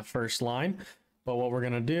on that first line. But what we're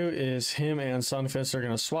going to do is him and Sunfist are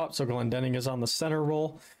going to swap, so Glendening is on the center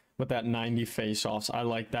role with that 90 face-offs. I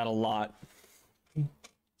like that a lot.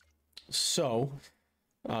 So,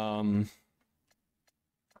 yeah,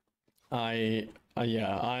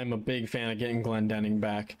 I'm a big fan of getting Glendening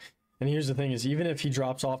back. And here's the thing is, even if he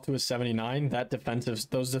drops off to a 79,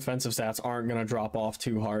 those defensive stats aren't going to drop off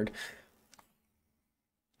too hard.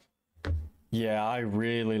 Yeah, I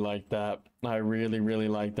really like that. I really, really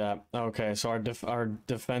like that. Okay, so our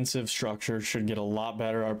defensive structure should get a lot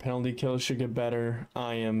better. Our penalty kills should get better.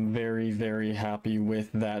 I am very, very happy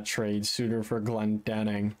with that trade. Suter for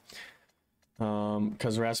Glendening.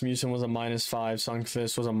 Because Rasmussen was a -5,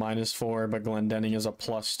 Sundqvist was a -4, but Glendening is a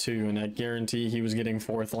 +2, and I guarantee he was getting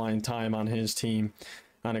fourth line time on his team.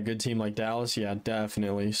 On a good team like Dallas, yeah,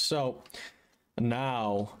 definitely. So...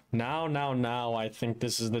 Now, I think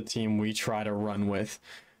this is the team we try to run with.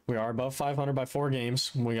 We are above 500 by 4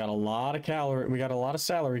 games. We got a lot of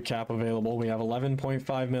salary cap available. We have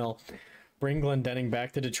 11.5 mil. Bring Glendening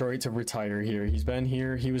back to Detroit to retire here. He's been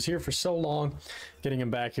here. He was here for so long. Getting him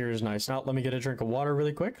back here is nice. Now, let me get a drink of water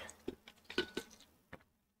really quick.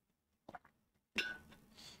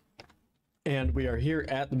 And we are here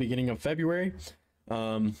at the beginning of February.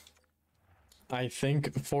 I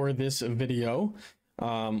think for this video,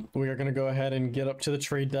 we are going to go ahead and get up to the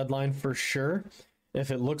trade deadline for sure. If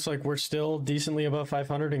it looks like we're still decently above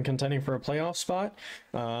 500 and contending for a playoff spot,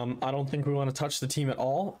 I don't think we want to touch the team at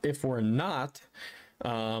all. If we're not,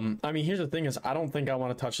 I mean, here's the thing is, I don't think I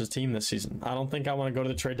want to touch this team this season. I don't think I want to go to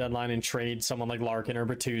the trade deadline and trade someone like Larkin or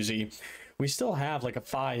Bertuzzi. We still have like a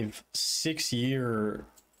 5-6 year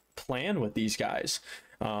plan with these guys.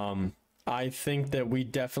 I think that we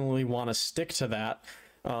definitely want to stick to that.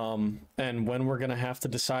 And when we're going to have to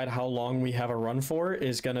decide how long we have a run for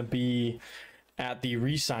is going to be at the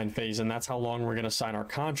re-sign phase, and that's how long we're going to sign our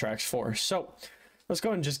contracts for. So let's go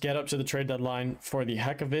ahead and just get up to the trade deadline for the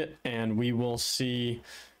heck of it, and we will see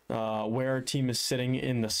where our team is sitting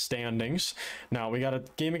in the standings. Now, we got a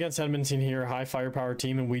game against Edmonton here, high firepower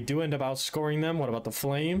team, and we do end up outscoring them. What about the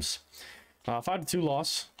Flames? 5-2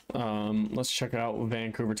 loss. Let's check out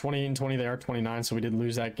Vancouver. 28-20, they are 29, so we did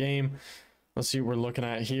lose that game. Let's see what we're looking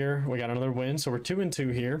at here. We got another win, so we're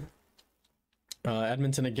 2-2 here.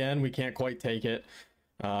 Edmonton again, we can't quite take it.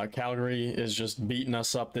 Calgary is just beating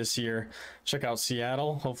us up this year. Check out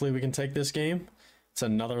Seattle. Hopefully we can take this game. It's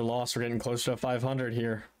another loss. We're getting closer to 500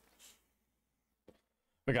 here.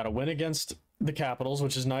 We got a win against the Capitals,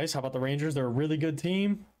 which is nice. How about the Rangers? They're a really good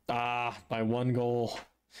team. By 1 goal.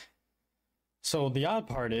 So the odd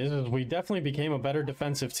part is we definitely became a better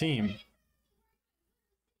defensive team.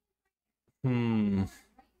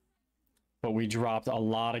 But we dropped a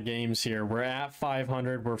lot of games here. We're at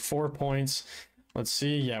 500. We're 4 points. Let's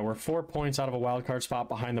see. Yeah, we're 4 points out of a wild card spot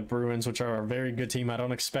behind the Bruins, which are a very good team. I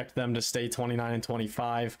don't expect them to stay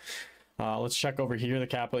 29-25. Let's check over here. The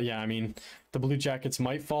Capitals. Yeah, I mean, the Blue Jackets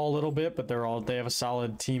might fall a little bit, but they have a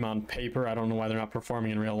solid team on paper. I don't know why they're not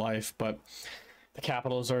performing in real life, but the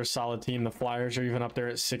Capitals are a solid team. The Flyers are even up there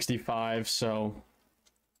at 65. So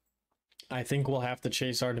I think we'll have to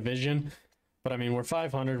chase our division. But I mean, we're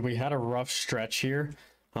 500. We had a rough stretch here.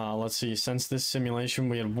 Let's see. Since this simulation,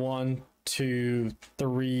 we had 1, 2,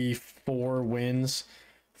 3, 4 wins.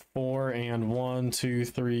 4 and 1, 2,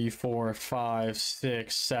 3, 4, 5,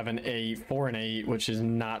 6, 7, 8. 4 and 8, which is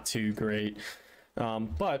not too great.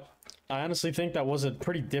 But I honestly think that was a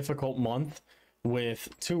pretty difficult month with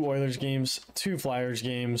 2 Oilers games, 2 Flyers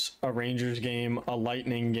games, a Rangers game, a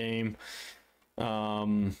Lightning game.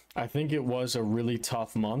 I think it was a really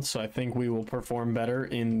tough month, so I think we will perform better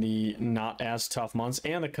in the not as tough months.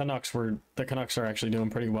 And the Canucks are actually doing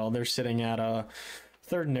pretty well. They're sitting at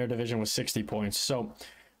 3rd in their division with 60 points. So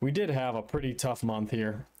we did have a pretty tough month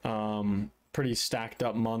here. Pretty stacked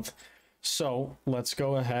up month. So let's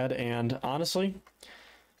go ahead and honestly,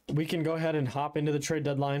 we can go ahead and hop into the trade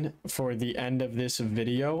deadline for the end of this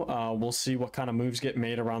video. We'll see what kind of moves get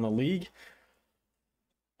made around the league.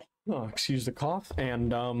 Oh, excuse the cough.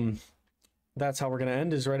 And that's how we're going to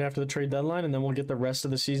end, is right after the trade deadline, and then we'll get the rest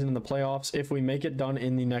of the season in the playoffs if we make it done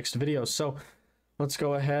in the next video. So let's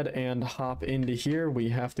go ahead and hop into here. We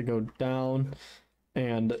have to go down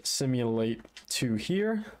and simulate to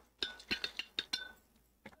here.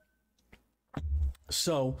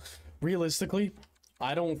 So realistically,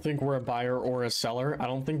 I don't think we're a buyer or a seller. I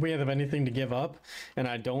don't think we have anything to give up, and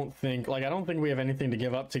I don't think we have anything to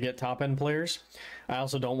give up to get top end players. I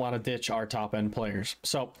also don't want to ditch our top end players.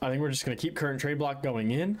 So I think we're just going to keep current trade block going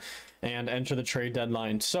in and enter the trade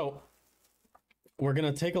deadline. So we're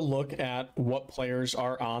going to take a look at what players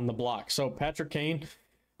are on the block. So Patrick Kane,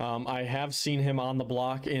 I have seen him on the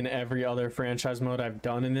block in every other franchise mode I've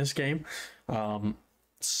done in this game.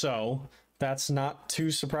 So that's not too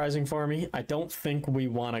surprising for me. I don't think we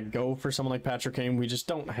want to go for someone like Patrick Kane. We just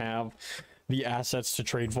don't have the assets to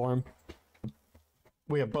trade for him.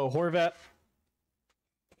 We have Bo Horvat,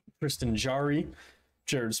 Tristan Jarry,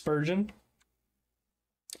 Jared Spurgeon,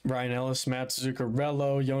 Ryan Ellis, Matt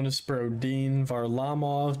Zuccarello, Jonas Brodin,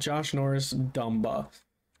 Varlamov, Josh Norris, Dumba.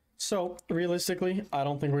 So realistically, I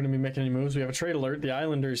don't think we're going to be making any moves. We have a trade alert. The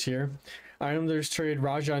Islanders here. Islanders trade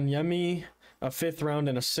Rajan Yemi, a 5th round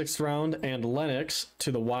and a 6th round, and Lennox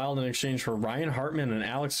to the Wild in exchange for Ryan Hartman and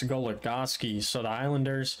Alex Goligoski. So the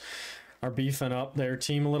Islanders are beefing up their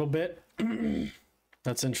team a little bit.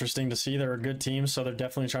 That's interesting to see. They're a good team, so they're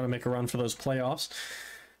definitely trying to make a run for those playoffs.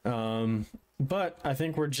 But I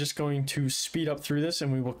think we're just going to speed up through this,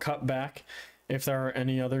 and we will cut back if there are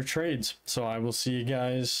any other trades. So I will see you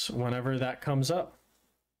guys whenever that comes up.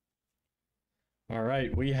 All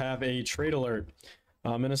right, we have a trade alert.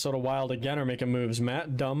 Minnesota Wild again are making moves.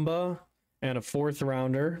 Matt Dumba and a 4th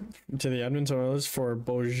rounder to the Edmonton Oilers for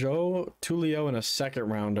Bojo, Tulio, and a 2nd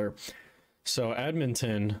rounder. So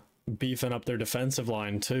Edmonton beefing up their defensive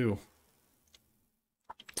line too.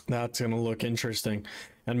 That's going to look interesting.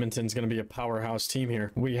 Edmonton's going to be a powerhouse team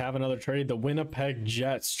here. We have another trade. The Winnipeg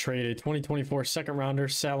Jets traded 2024 2nd rounder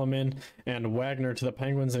Salamin and Wagner to the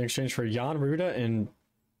Penguins in exchange for Jan Ruda and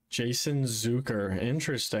Jason Zucker.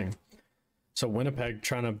 Interesting. So Winnipeg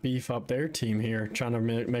trying to beef up their team here, trying to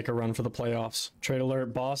make a run for the playoffs. Trade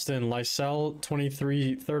alert: Boston, Lysell,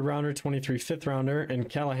 23 3rd rounder, 23 5th rounder, and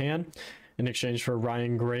Callahan in exchange for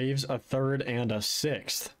Ryan Graves, a 3rd and a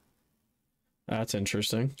 6th. That's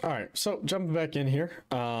interesting. All right, so jumping back in here.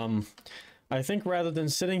 I think rather than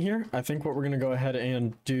sitting here, I think what we're going to go ahead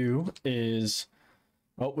and do is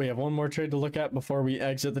Oh, we have one more trade to look at before we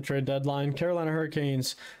exit the trade deadline. Carolina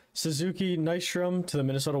Hurricanes, Suzuki Nystrom to the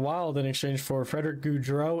Minnesota Wild in exchange for Frederick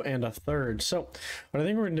Gaudreau and a third. So what I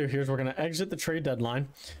think we're going to do here is we're going to exit the trade deadline.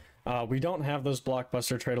 We don't have those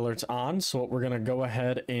blockbuster trade alerts on, so what we're going to go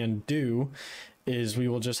ahead and do is we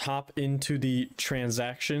will just hop into the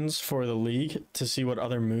transactions for the league to see what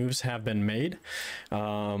other moves have been made.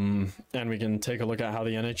 And we can take a look at how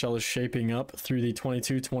the NHL is shaping up through the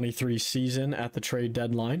 22-23 season at the trade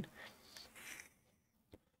deadline.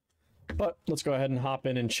 But let's go ahead and hop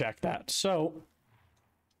in and check that. So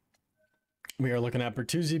we are looking at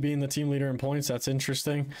Bertuzzi being the team leader in points. That's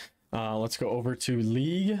interesting. Let's go over to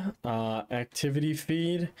league activity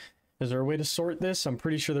feed. Is there a way to sort this? I'm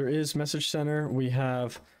pretty sure there is. Message center. We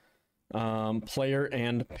have player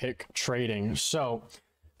and pick trading. So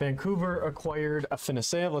Vancouver acquired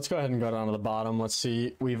Afinasev. Let's go ahead and go down to the bottom. Let's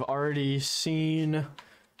see. We've already seen.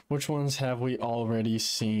 Which ones have we already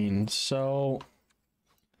seen? So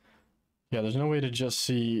yeah, there's no way to just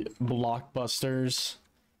see blockbusters.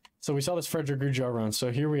 So we saw this Frederick Gaudreau run.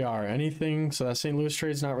 So here we are. Anything? So that St. Louis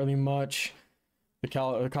trade's not really much. The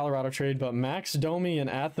Colorado trade, but Max Domi and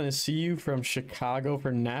Athanasiou from Chicago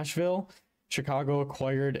for Nashville. Chicago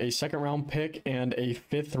acquired a second-round pick and a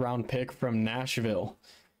fifth-round pick from Nashville.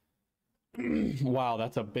 Wow,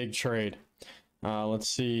 that's a big trade. Let's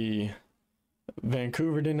see.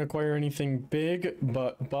 Vancouver didn't acquire anything big,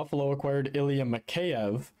 but Buffalo acquired Ilya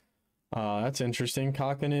Mikheyev. That's interesting.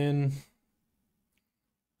 Kakinen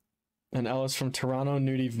and Ellis from Toronto.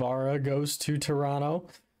 Nudi Vara goes to Toronto.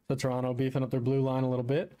 So Toronto beefing up their blue line a little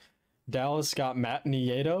bit. Dallas got Matt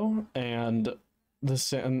Nieto, and the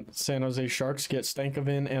San Jose Sharks get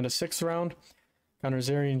Stankoven and a sixth round. Connor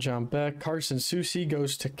Zary and John Beck. Carson Soucy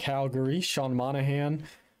goes to Calgary. Sean Monahan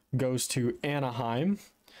goes to Anaheim.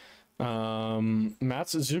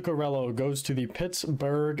 Mats Zuccarello goes to the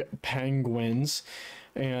Pittsburgh Penguins.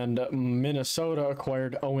 And Minnesota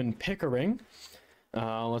acquired Owen Pickering.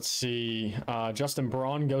 Let's see. Justin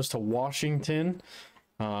Braun goes to Washington.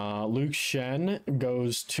 Luke Shen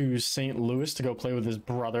goes to St. Louis to go play with his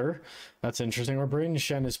brother. That's interesting. Or Braden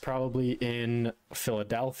Shen is probably in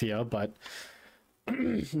Philadelphia, but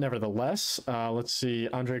nevertheless. Let's see.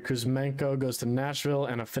 Andrei Kuzmenko goes to Nashville,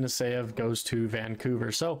 and Afinasev goes to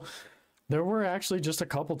Vancouver. So there were actually just a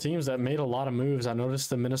couple teams that made a lot of moves. I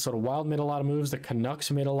noticed the Minnesota Wild made a lot of moves. The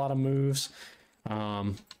Canucks made a lot of moves.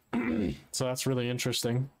 So that's really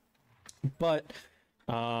interesting. But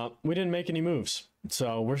we didn't make any moves.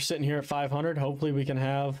 So we're sitting here at 500. Hopefully we can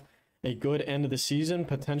have a good end of the season,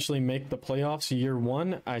 potentially make the playoffs year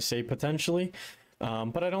one. I say potentially.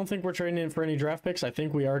 But I don't think we're trading in for any draft picks. I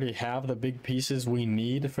think we already have the big pieces we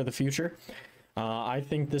need for the future. I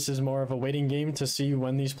think this is more of a waiting game to see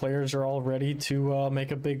when these players are all ready to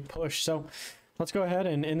make a big push. So let's go ahead,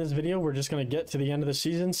 and in this video, we're just going to get to the end of the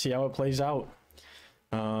season, see how it plays out.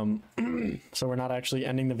 So we're not actually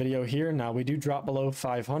ending the video here. Now we do drop below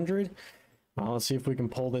 500. Let's see if we can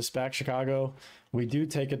pull this back. Chicago, we do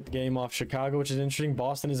take a game off Chicago, which is interesting.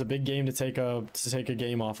 Boston is a big game to take a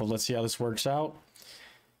game off of. Let's see how this works out.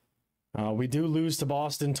 We do lose to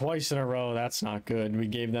Boston twice in a row. That's not good. We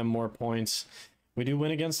gave them more points. We do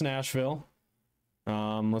win against Nashville.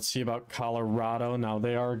 Let's see about Colorado. Now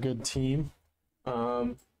they are a good team.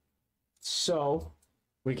 So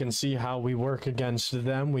we can see how we work against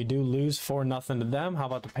them. We do lose 4-0 to them. How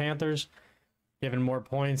about the Panthers? Given more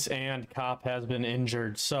points, and Kopp has been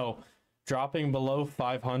injured. So dropping below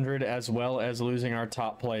 500 as well as losing our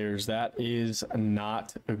top players. That is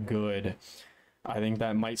not good. I think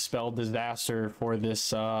that might spell disaster for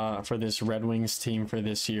this Red Wings team for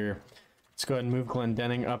this year. Let's go ahead and move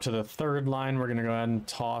Glendening up to the third line. We're going to go ahead and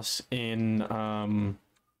toss in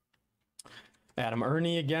Adam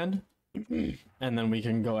Ernie again. And then we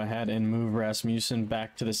can go ahead and move Rasmussen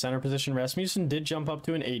back to the center position. Rasmussen did jump up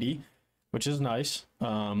to an 80, which is nice.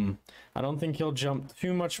 I don't think he'll jump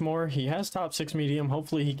too much more. He has top 6 medium.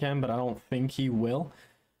 Hopefully he can, but I don't think he will.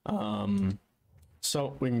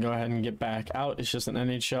 So we can go ahead and get back out. It's just an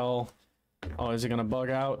NHL. Oh, is it going to bug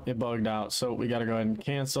out? It bugged out. So we got to go ahead and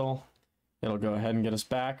cancel. It'll go ahead and get us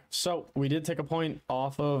back. So we did take a point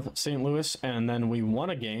off of St. Louis, and then we won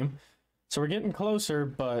a game. So we're getting closer,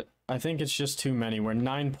 but I think it's just too many. We're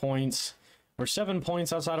 9 points. We're 7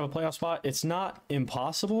 points outside of a playoff spot. It's not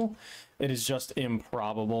impossible. It is just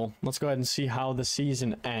improbable. Let's go ahead and see how the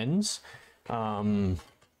season ends.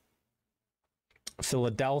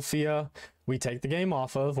 Philadelphia, we take the game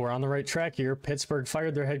off of. We're on the right track here. Pittsburgh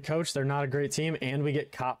fired their head coach. They're not a great team, and we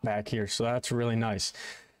get Kopp back here, so that's really nice.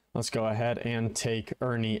 Let's go ahead and take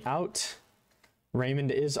Ernie out.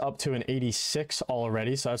 Raymond is up to an 86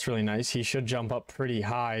 already, so that's really nice. He should jump up pretty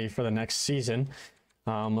high for the next season.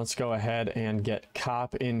 Let's go ahead and get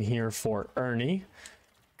Cop in here for Ernie.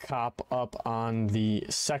 Cop up on the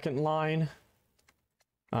second line.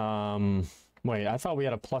 Wait, I thought we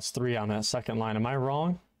had a +3 on that second line. Am I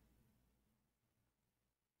wrong?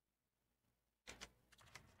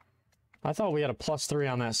 I thought we had a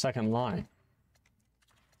 +3 on that second line.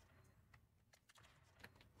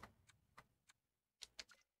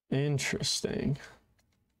 Interesting.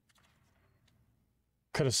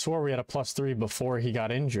 Could have swore we had a +3 before he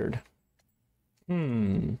got injured.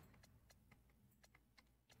 All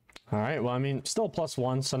right, well, I mean, still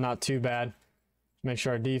 +1, so not too bad. Make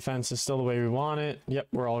sure our defense is still the way we want it. Yep,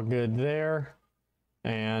 we're all good there.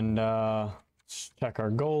 And let's check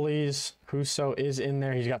our goalies. Husso is in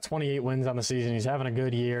there. He's got 28 wins on the season. He's having a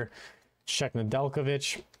good year. Check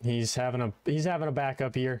Nedeljkovic. He's having a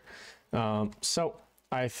backup year. So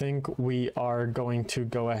I think we are going to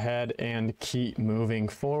go ahead and keep moving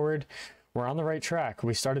forward. We're on the right track.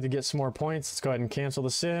 We started to get some more points. Let's go ahead and cancel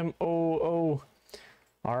the sim. Oh.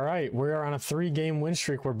 All right, we are on a 3-game win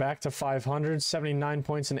streak. We're back to 500, 79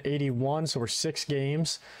 points in 81. So we're 6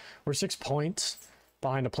 games. We're 6 points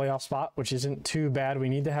behind a playoff spot, which isn't too bad. We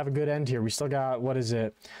need to have a good end here. We still got,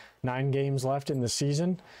 9 games left in the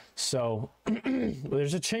season. So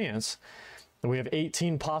there's a chance. We have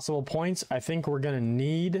 18 possible points. I think we're going to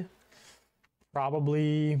need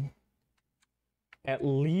probably at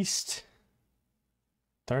least...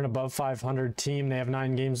 They're an above 500 team. They have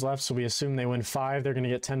 9 games left, so we assume they win 5. They're going to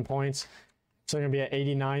get 10 points. So they're going to be at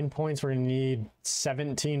 89 points. We're going to need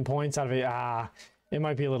 17 points out of it. It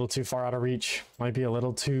might be a little too far out of reach.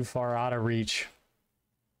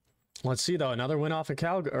 Let's see, though. Another win off of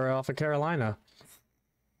Carolina.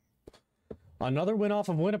 Another win off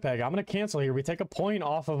of Winnipeg. I'm going to cancel here. We take a point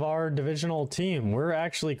off of our divisional team. We're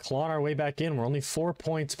actually clawing our way back in. We're only 4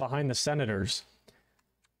 points behind the Senators.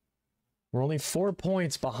 We're only 4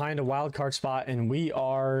 points behind a wild card spot, and we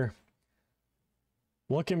are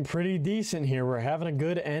looking pretty decent here. We're having a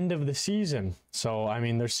good end of the season. So, I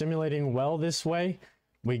mean, they're simulating well this way.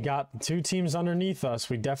 We got 2 teams underneath us.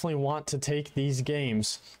 We definitely want to take these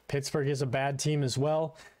games. Pittsburgh is a bad team as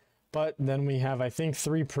well, but then we have, I think,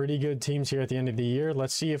 3 pretty good teams here at the end of the year.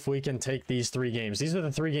 Let's see if we can take these 3 games. These are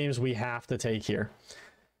the 3 games we have to take here.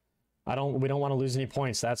 We don't want to lose any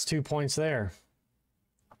points. That's 2 points there.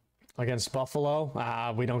 Against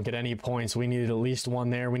Buffalo, we don't get any points. We needed at least 1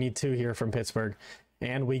 there. We need 2 here from Pittsburgh,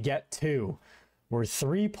 and we get 2. We're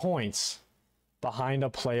 3 points behind a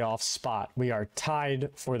playoff spot. We are tied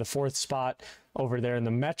for the 4th spot over there in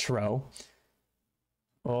the Metro.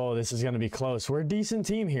 Oh, this is going to be close. We're a decent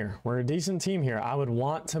team here. I would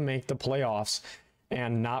want to make the playoffs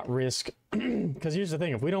and not risk, because here's the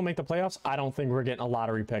thing. If we don't make the playoffs, I don't think we're getting a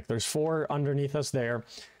lottery pick. There's 4 underneath us there.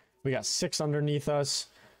 We got 6 underneath us.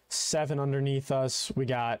 7 underneath us. We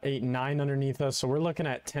got 8 and 9 underneath us. So we're looking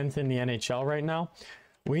at 10th in the NHL right now.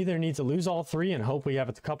 We either need to lose all 3 and hope we have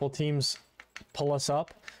a couple teams pull us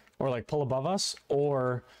up or like pull above us,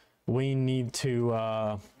 or we need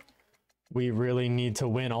to we really need to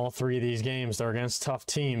win all 3 of these games. They're against tough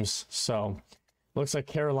teams. So looks like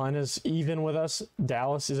Carolina's even with us.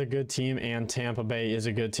 Dallas is a good team, and Tampa Bay is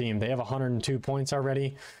a good team. They have 102 points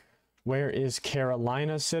already. Where is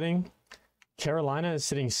Carolina sitting? Carolina is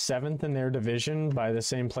sitting 7th in their division by the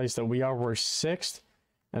same place that we are. We're 6th.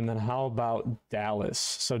 And then how about Dallas?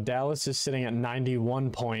 So Dallas is sitting at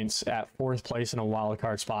 91 points at 4th place in a wild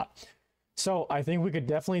card spot. So I think we could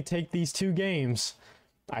definitely take these 2 games.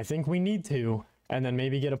 I think we need to. And then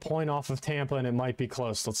maybe get a point off of Tampa, and it might be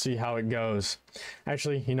close. Let's see how it goes.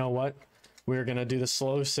 Actually, you know what? We're going to do the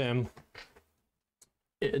slow sim.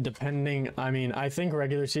 I think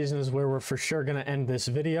regular season is where we're for sure going to end this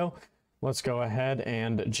video. Let's go ahead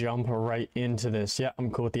and jump right into this. Yeah,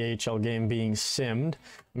 I'm cool with the AHL game being simmed.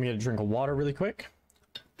 Let me get a drink of water really quick.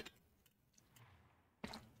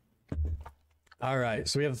 All right,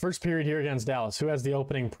 so we have the first period here against Dallas. Who has the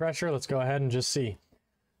opening pressure? Let's go ahead and just see.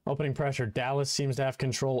 Opening pressure. Dallas seems to have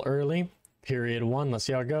control early. Period 1. Let's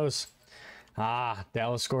see how it goes.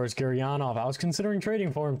 Dallas scores Gurianov. I was considering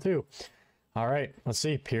trading for him too. All right, let's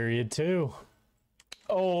see. Period 2.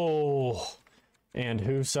 Oh... And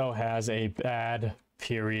Husso has a bad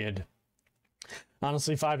period.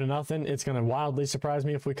 Honestly, 5-0. It's going to wildly surprise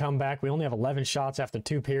me if we come back. We only have 11 shots after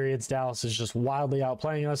 2 periods. Dallas is just wildly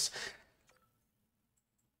outplaying us.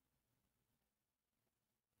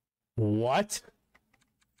 What?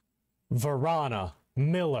 Verana,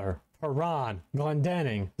 Miller, Perron,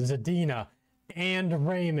 Glendening, Zadina, and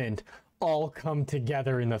Raymond all come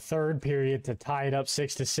together in the third period to tie it up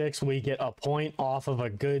 6-6. We get a point off of a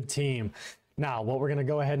good team. Now, what we're going to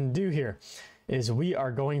go ahead and do here is we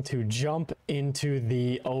are going to jump into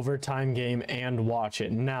the overtime game and watch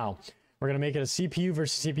it. Now, we're going to make it a CPU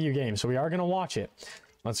versus CPU game, so we are going to watch it.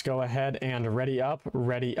 Let's go ahead and ready up.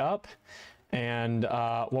 And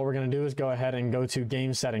what we're going to do is go ahead and go to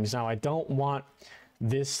game settings. Now, I don't want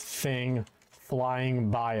this thing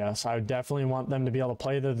flying by us. I definitely want them to be able to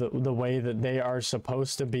play the way that they are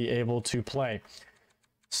supposed to be able to play.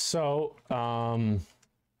 So,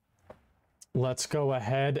 let's go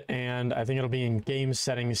ahead and I think it'll be in game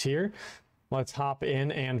settings here. Let's hop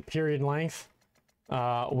in, and period length.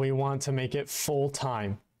 We want to make it full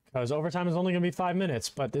time because overtime is only going to be 5 minutes,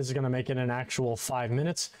 but this is going to make it an actual 5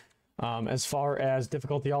 minutes. As far as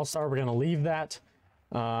difficulty all-star, we're going to leave that.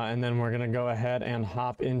 And then we're going to go ahead and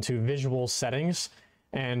hop into visual settings,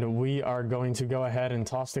 and we are going to go ahead and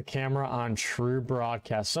toss the camera on true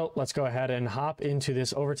broadcast. So let's go ahead and hop into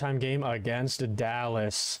this overtime game against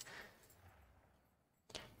Dallas.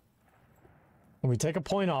 We take a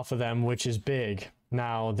point off of them, which is big.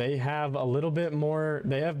 Now they have a little bit more,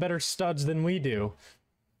 they have better studs than we do,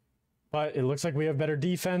 but it looks like we have better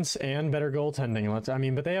defense and better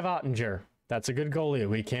goaltending. But they have Ottinger. That's a good goalie.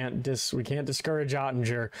 We can't discourage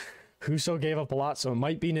Ottinger. Husso gave up a lot, so it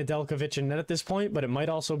might be Nedeljkovic in net at this point, but it might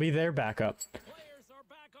also be their backup.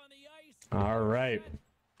 All right.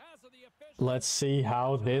 Let's see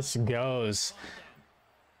how this goes.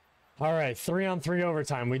 All right, 3-on-3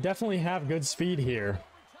 overtime. We definitely have good speed here.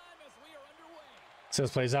 So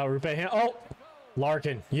this plays out. Rupe, oh!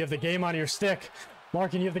 Larkin, you have the game on your stick.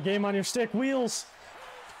 Larkin, you have the game on your stick. Wheels!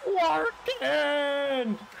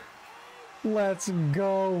 Larkin! Let's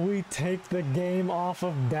go. We take the game off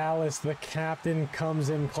of Dallas. The captain comes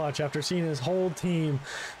in clutch after seeing his whole team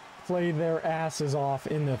play their asses off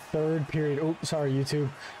in the third period. Oops, sorry, YouTube.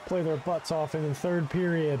 Play their butts off in the third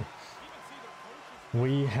period.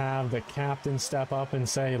 We have the captain step up and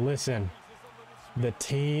say, listen, the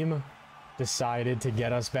team decided to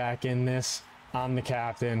get us back in this. I'm the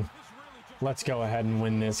captain. Let's go ahead and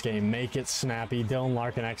win this game. Make it snappy. Dylan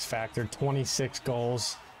Larkin X Factor, 26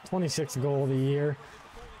 goals. 26th goal of the year.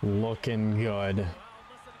 Looking good.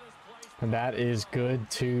 And that is good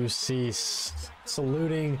to see.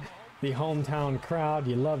 Saluting the hometown crowd.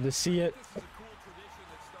 You love to see it.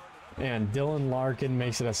 And Dylan Larkin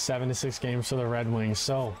makes it a 7-6 game for the Red Wings.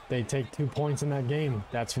 So they take 2 points in that game.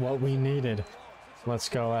 That's what we needed. Let's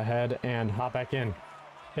go ahead and hop back in.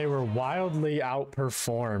 They were wildly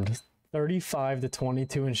outperformed.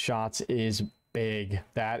 35-22 in shots is big.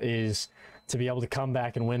 That is, to be able to come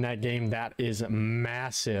back and win that game, that is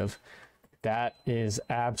massive. That is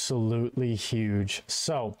absolutely huge.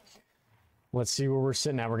 So let's see where we're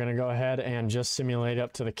sitting at. We're going to go ahead and just simulate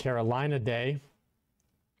up to the Carolina day.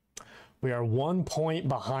 We are 1 point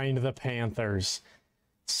behind the Panthers.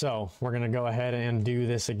 So we're going to go ahead and do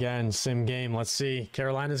this again. Sim game. Let's see.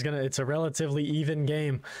 Carolina's going to, it's a relatively even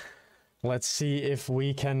game. Let's see if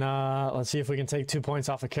we can, take 2 points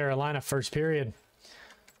off of Carolina first period.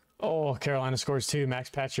 Oh, Carolina scores 2.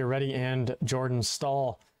 Max Pacioretty and Jordan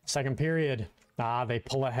Staal. Second period. They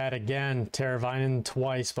pull ahead again. Teravainen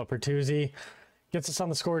twice, but Bertuzzi gets us on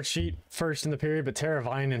the score sheet first in the period, but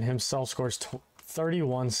Teravainen himself scores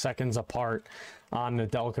 31 seconds apart on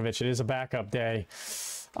Nedeljkovic. It is a backup day.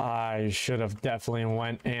 I should have definitely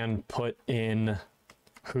went and put in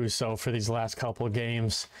Husso for these last couple of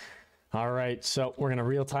games. All right, so we're going to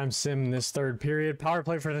real-time sim this third period. Power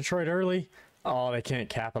play for Detroit early. Oh, they can't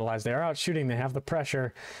capitalize. They're out shooting. They have the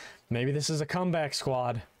pressure. Maybe this is a comeback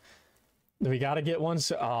squad. We got to get one.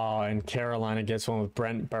 Oh, and Carolina gets one with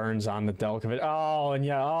Brent Burns on the Nedeljkovic. Oh, and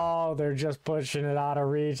yeah. Oh, they're just pushing it out of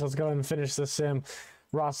reach. Let's go ahead and finish the sim.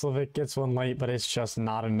 Roslovic gets one late, but it's just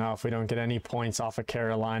not enough. We don't get any points off of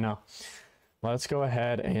Carolina. Let's go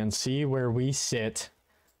ahead and see where we sit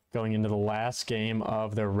going into the last game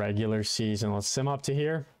of the regular season. Let's sim up to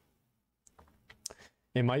here.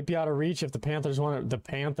 It might be out of reach if the Panthers want it. The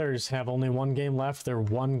Panthers have only 1 game left. They're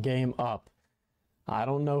 1 game up. I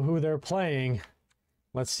don't know who they're playing.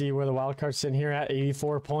 Let's see where the wild card's sitting here at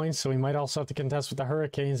 84 points. So we might also have to contest with the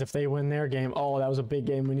Hurricanes if they win their game. Oh, that was a big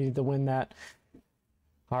game. We needed to win that.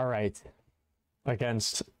 All right.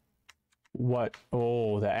 Against what?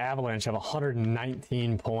 Oh, the Avalanche have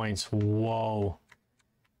 119 points. Whoa.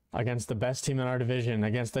 Against the best team in our division,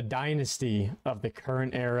 against the dynasty of the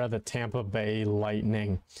current era, the Tampa Bay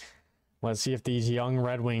Lightning. Let's see if these young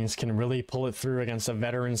Red Wings can really pull it through against a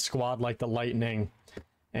veteran squad like the Lightning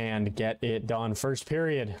and get it done. First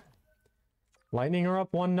period. Lightning are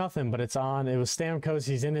up 1-0, but it's on. It was Stamkos.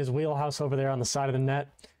 He's in his wheelhouse over there on the side of the net.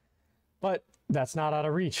 But that's not out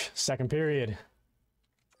of reach. Second period.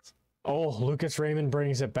 Oh, Lucas Raymond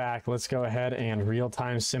brings it back. Let's go ahead and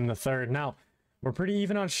real-time sim the third. Now, we're pretty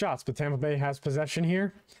even on shots, but Tampa Bay has possession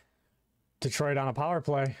here. Detroit on a power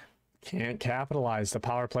play. Can't capitalize the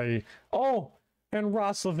power play. Oh, and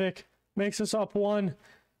Roslovic makes us up one.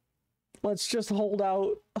 Let's just hold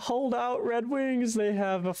out. Hold out, Red Wings. They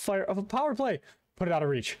have a power play. Put it out of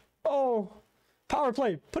reach. Oh, power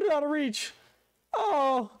play. Put it out of reach.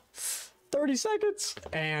 Oh, 30 seconds.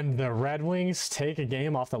 And the Red Wings take a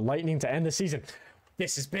game off the Lightning to end the season.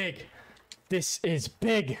 This is big. This is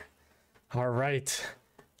big. All right.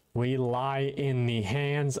 We lie in the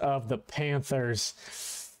hands of the Panthers.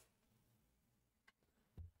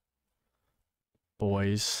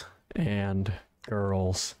 Boys and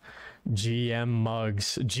girls. GM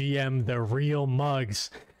Mugs. GM the real Mugs.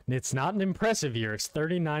 It's not an impressive year. It's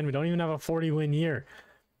 39. We don't even have a 40-win year.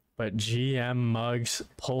 But GM Muggs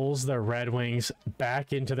pulls the Red Wings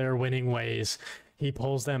back into their winning ways. He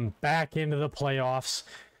pulls them back into the playoffs.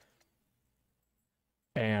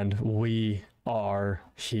 And we are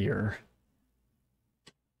here.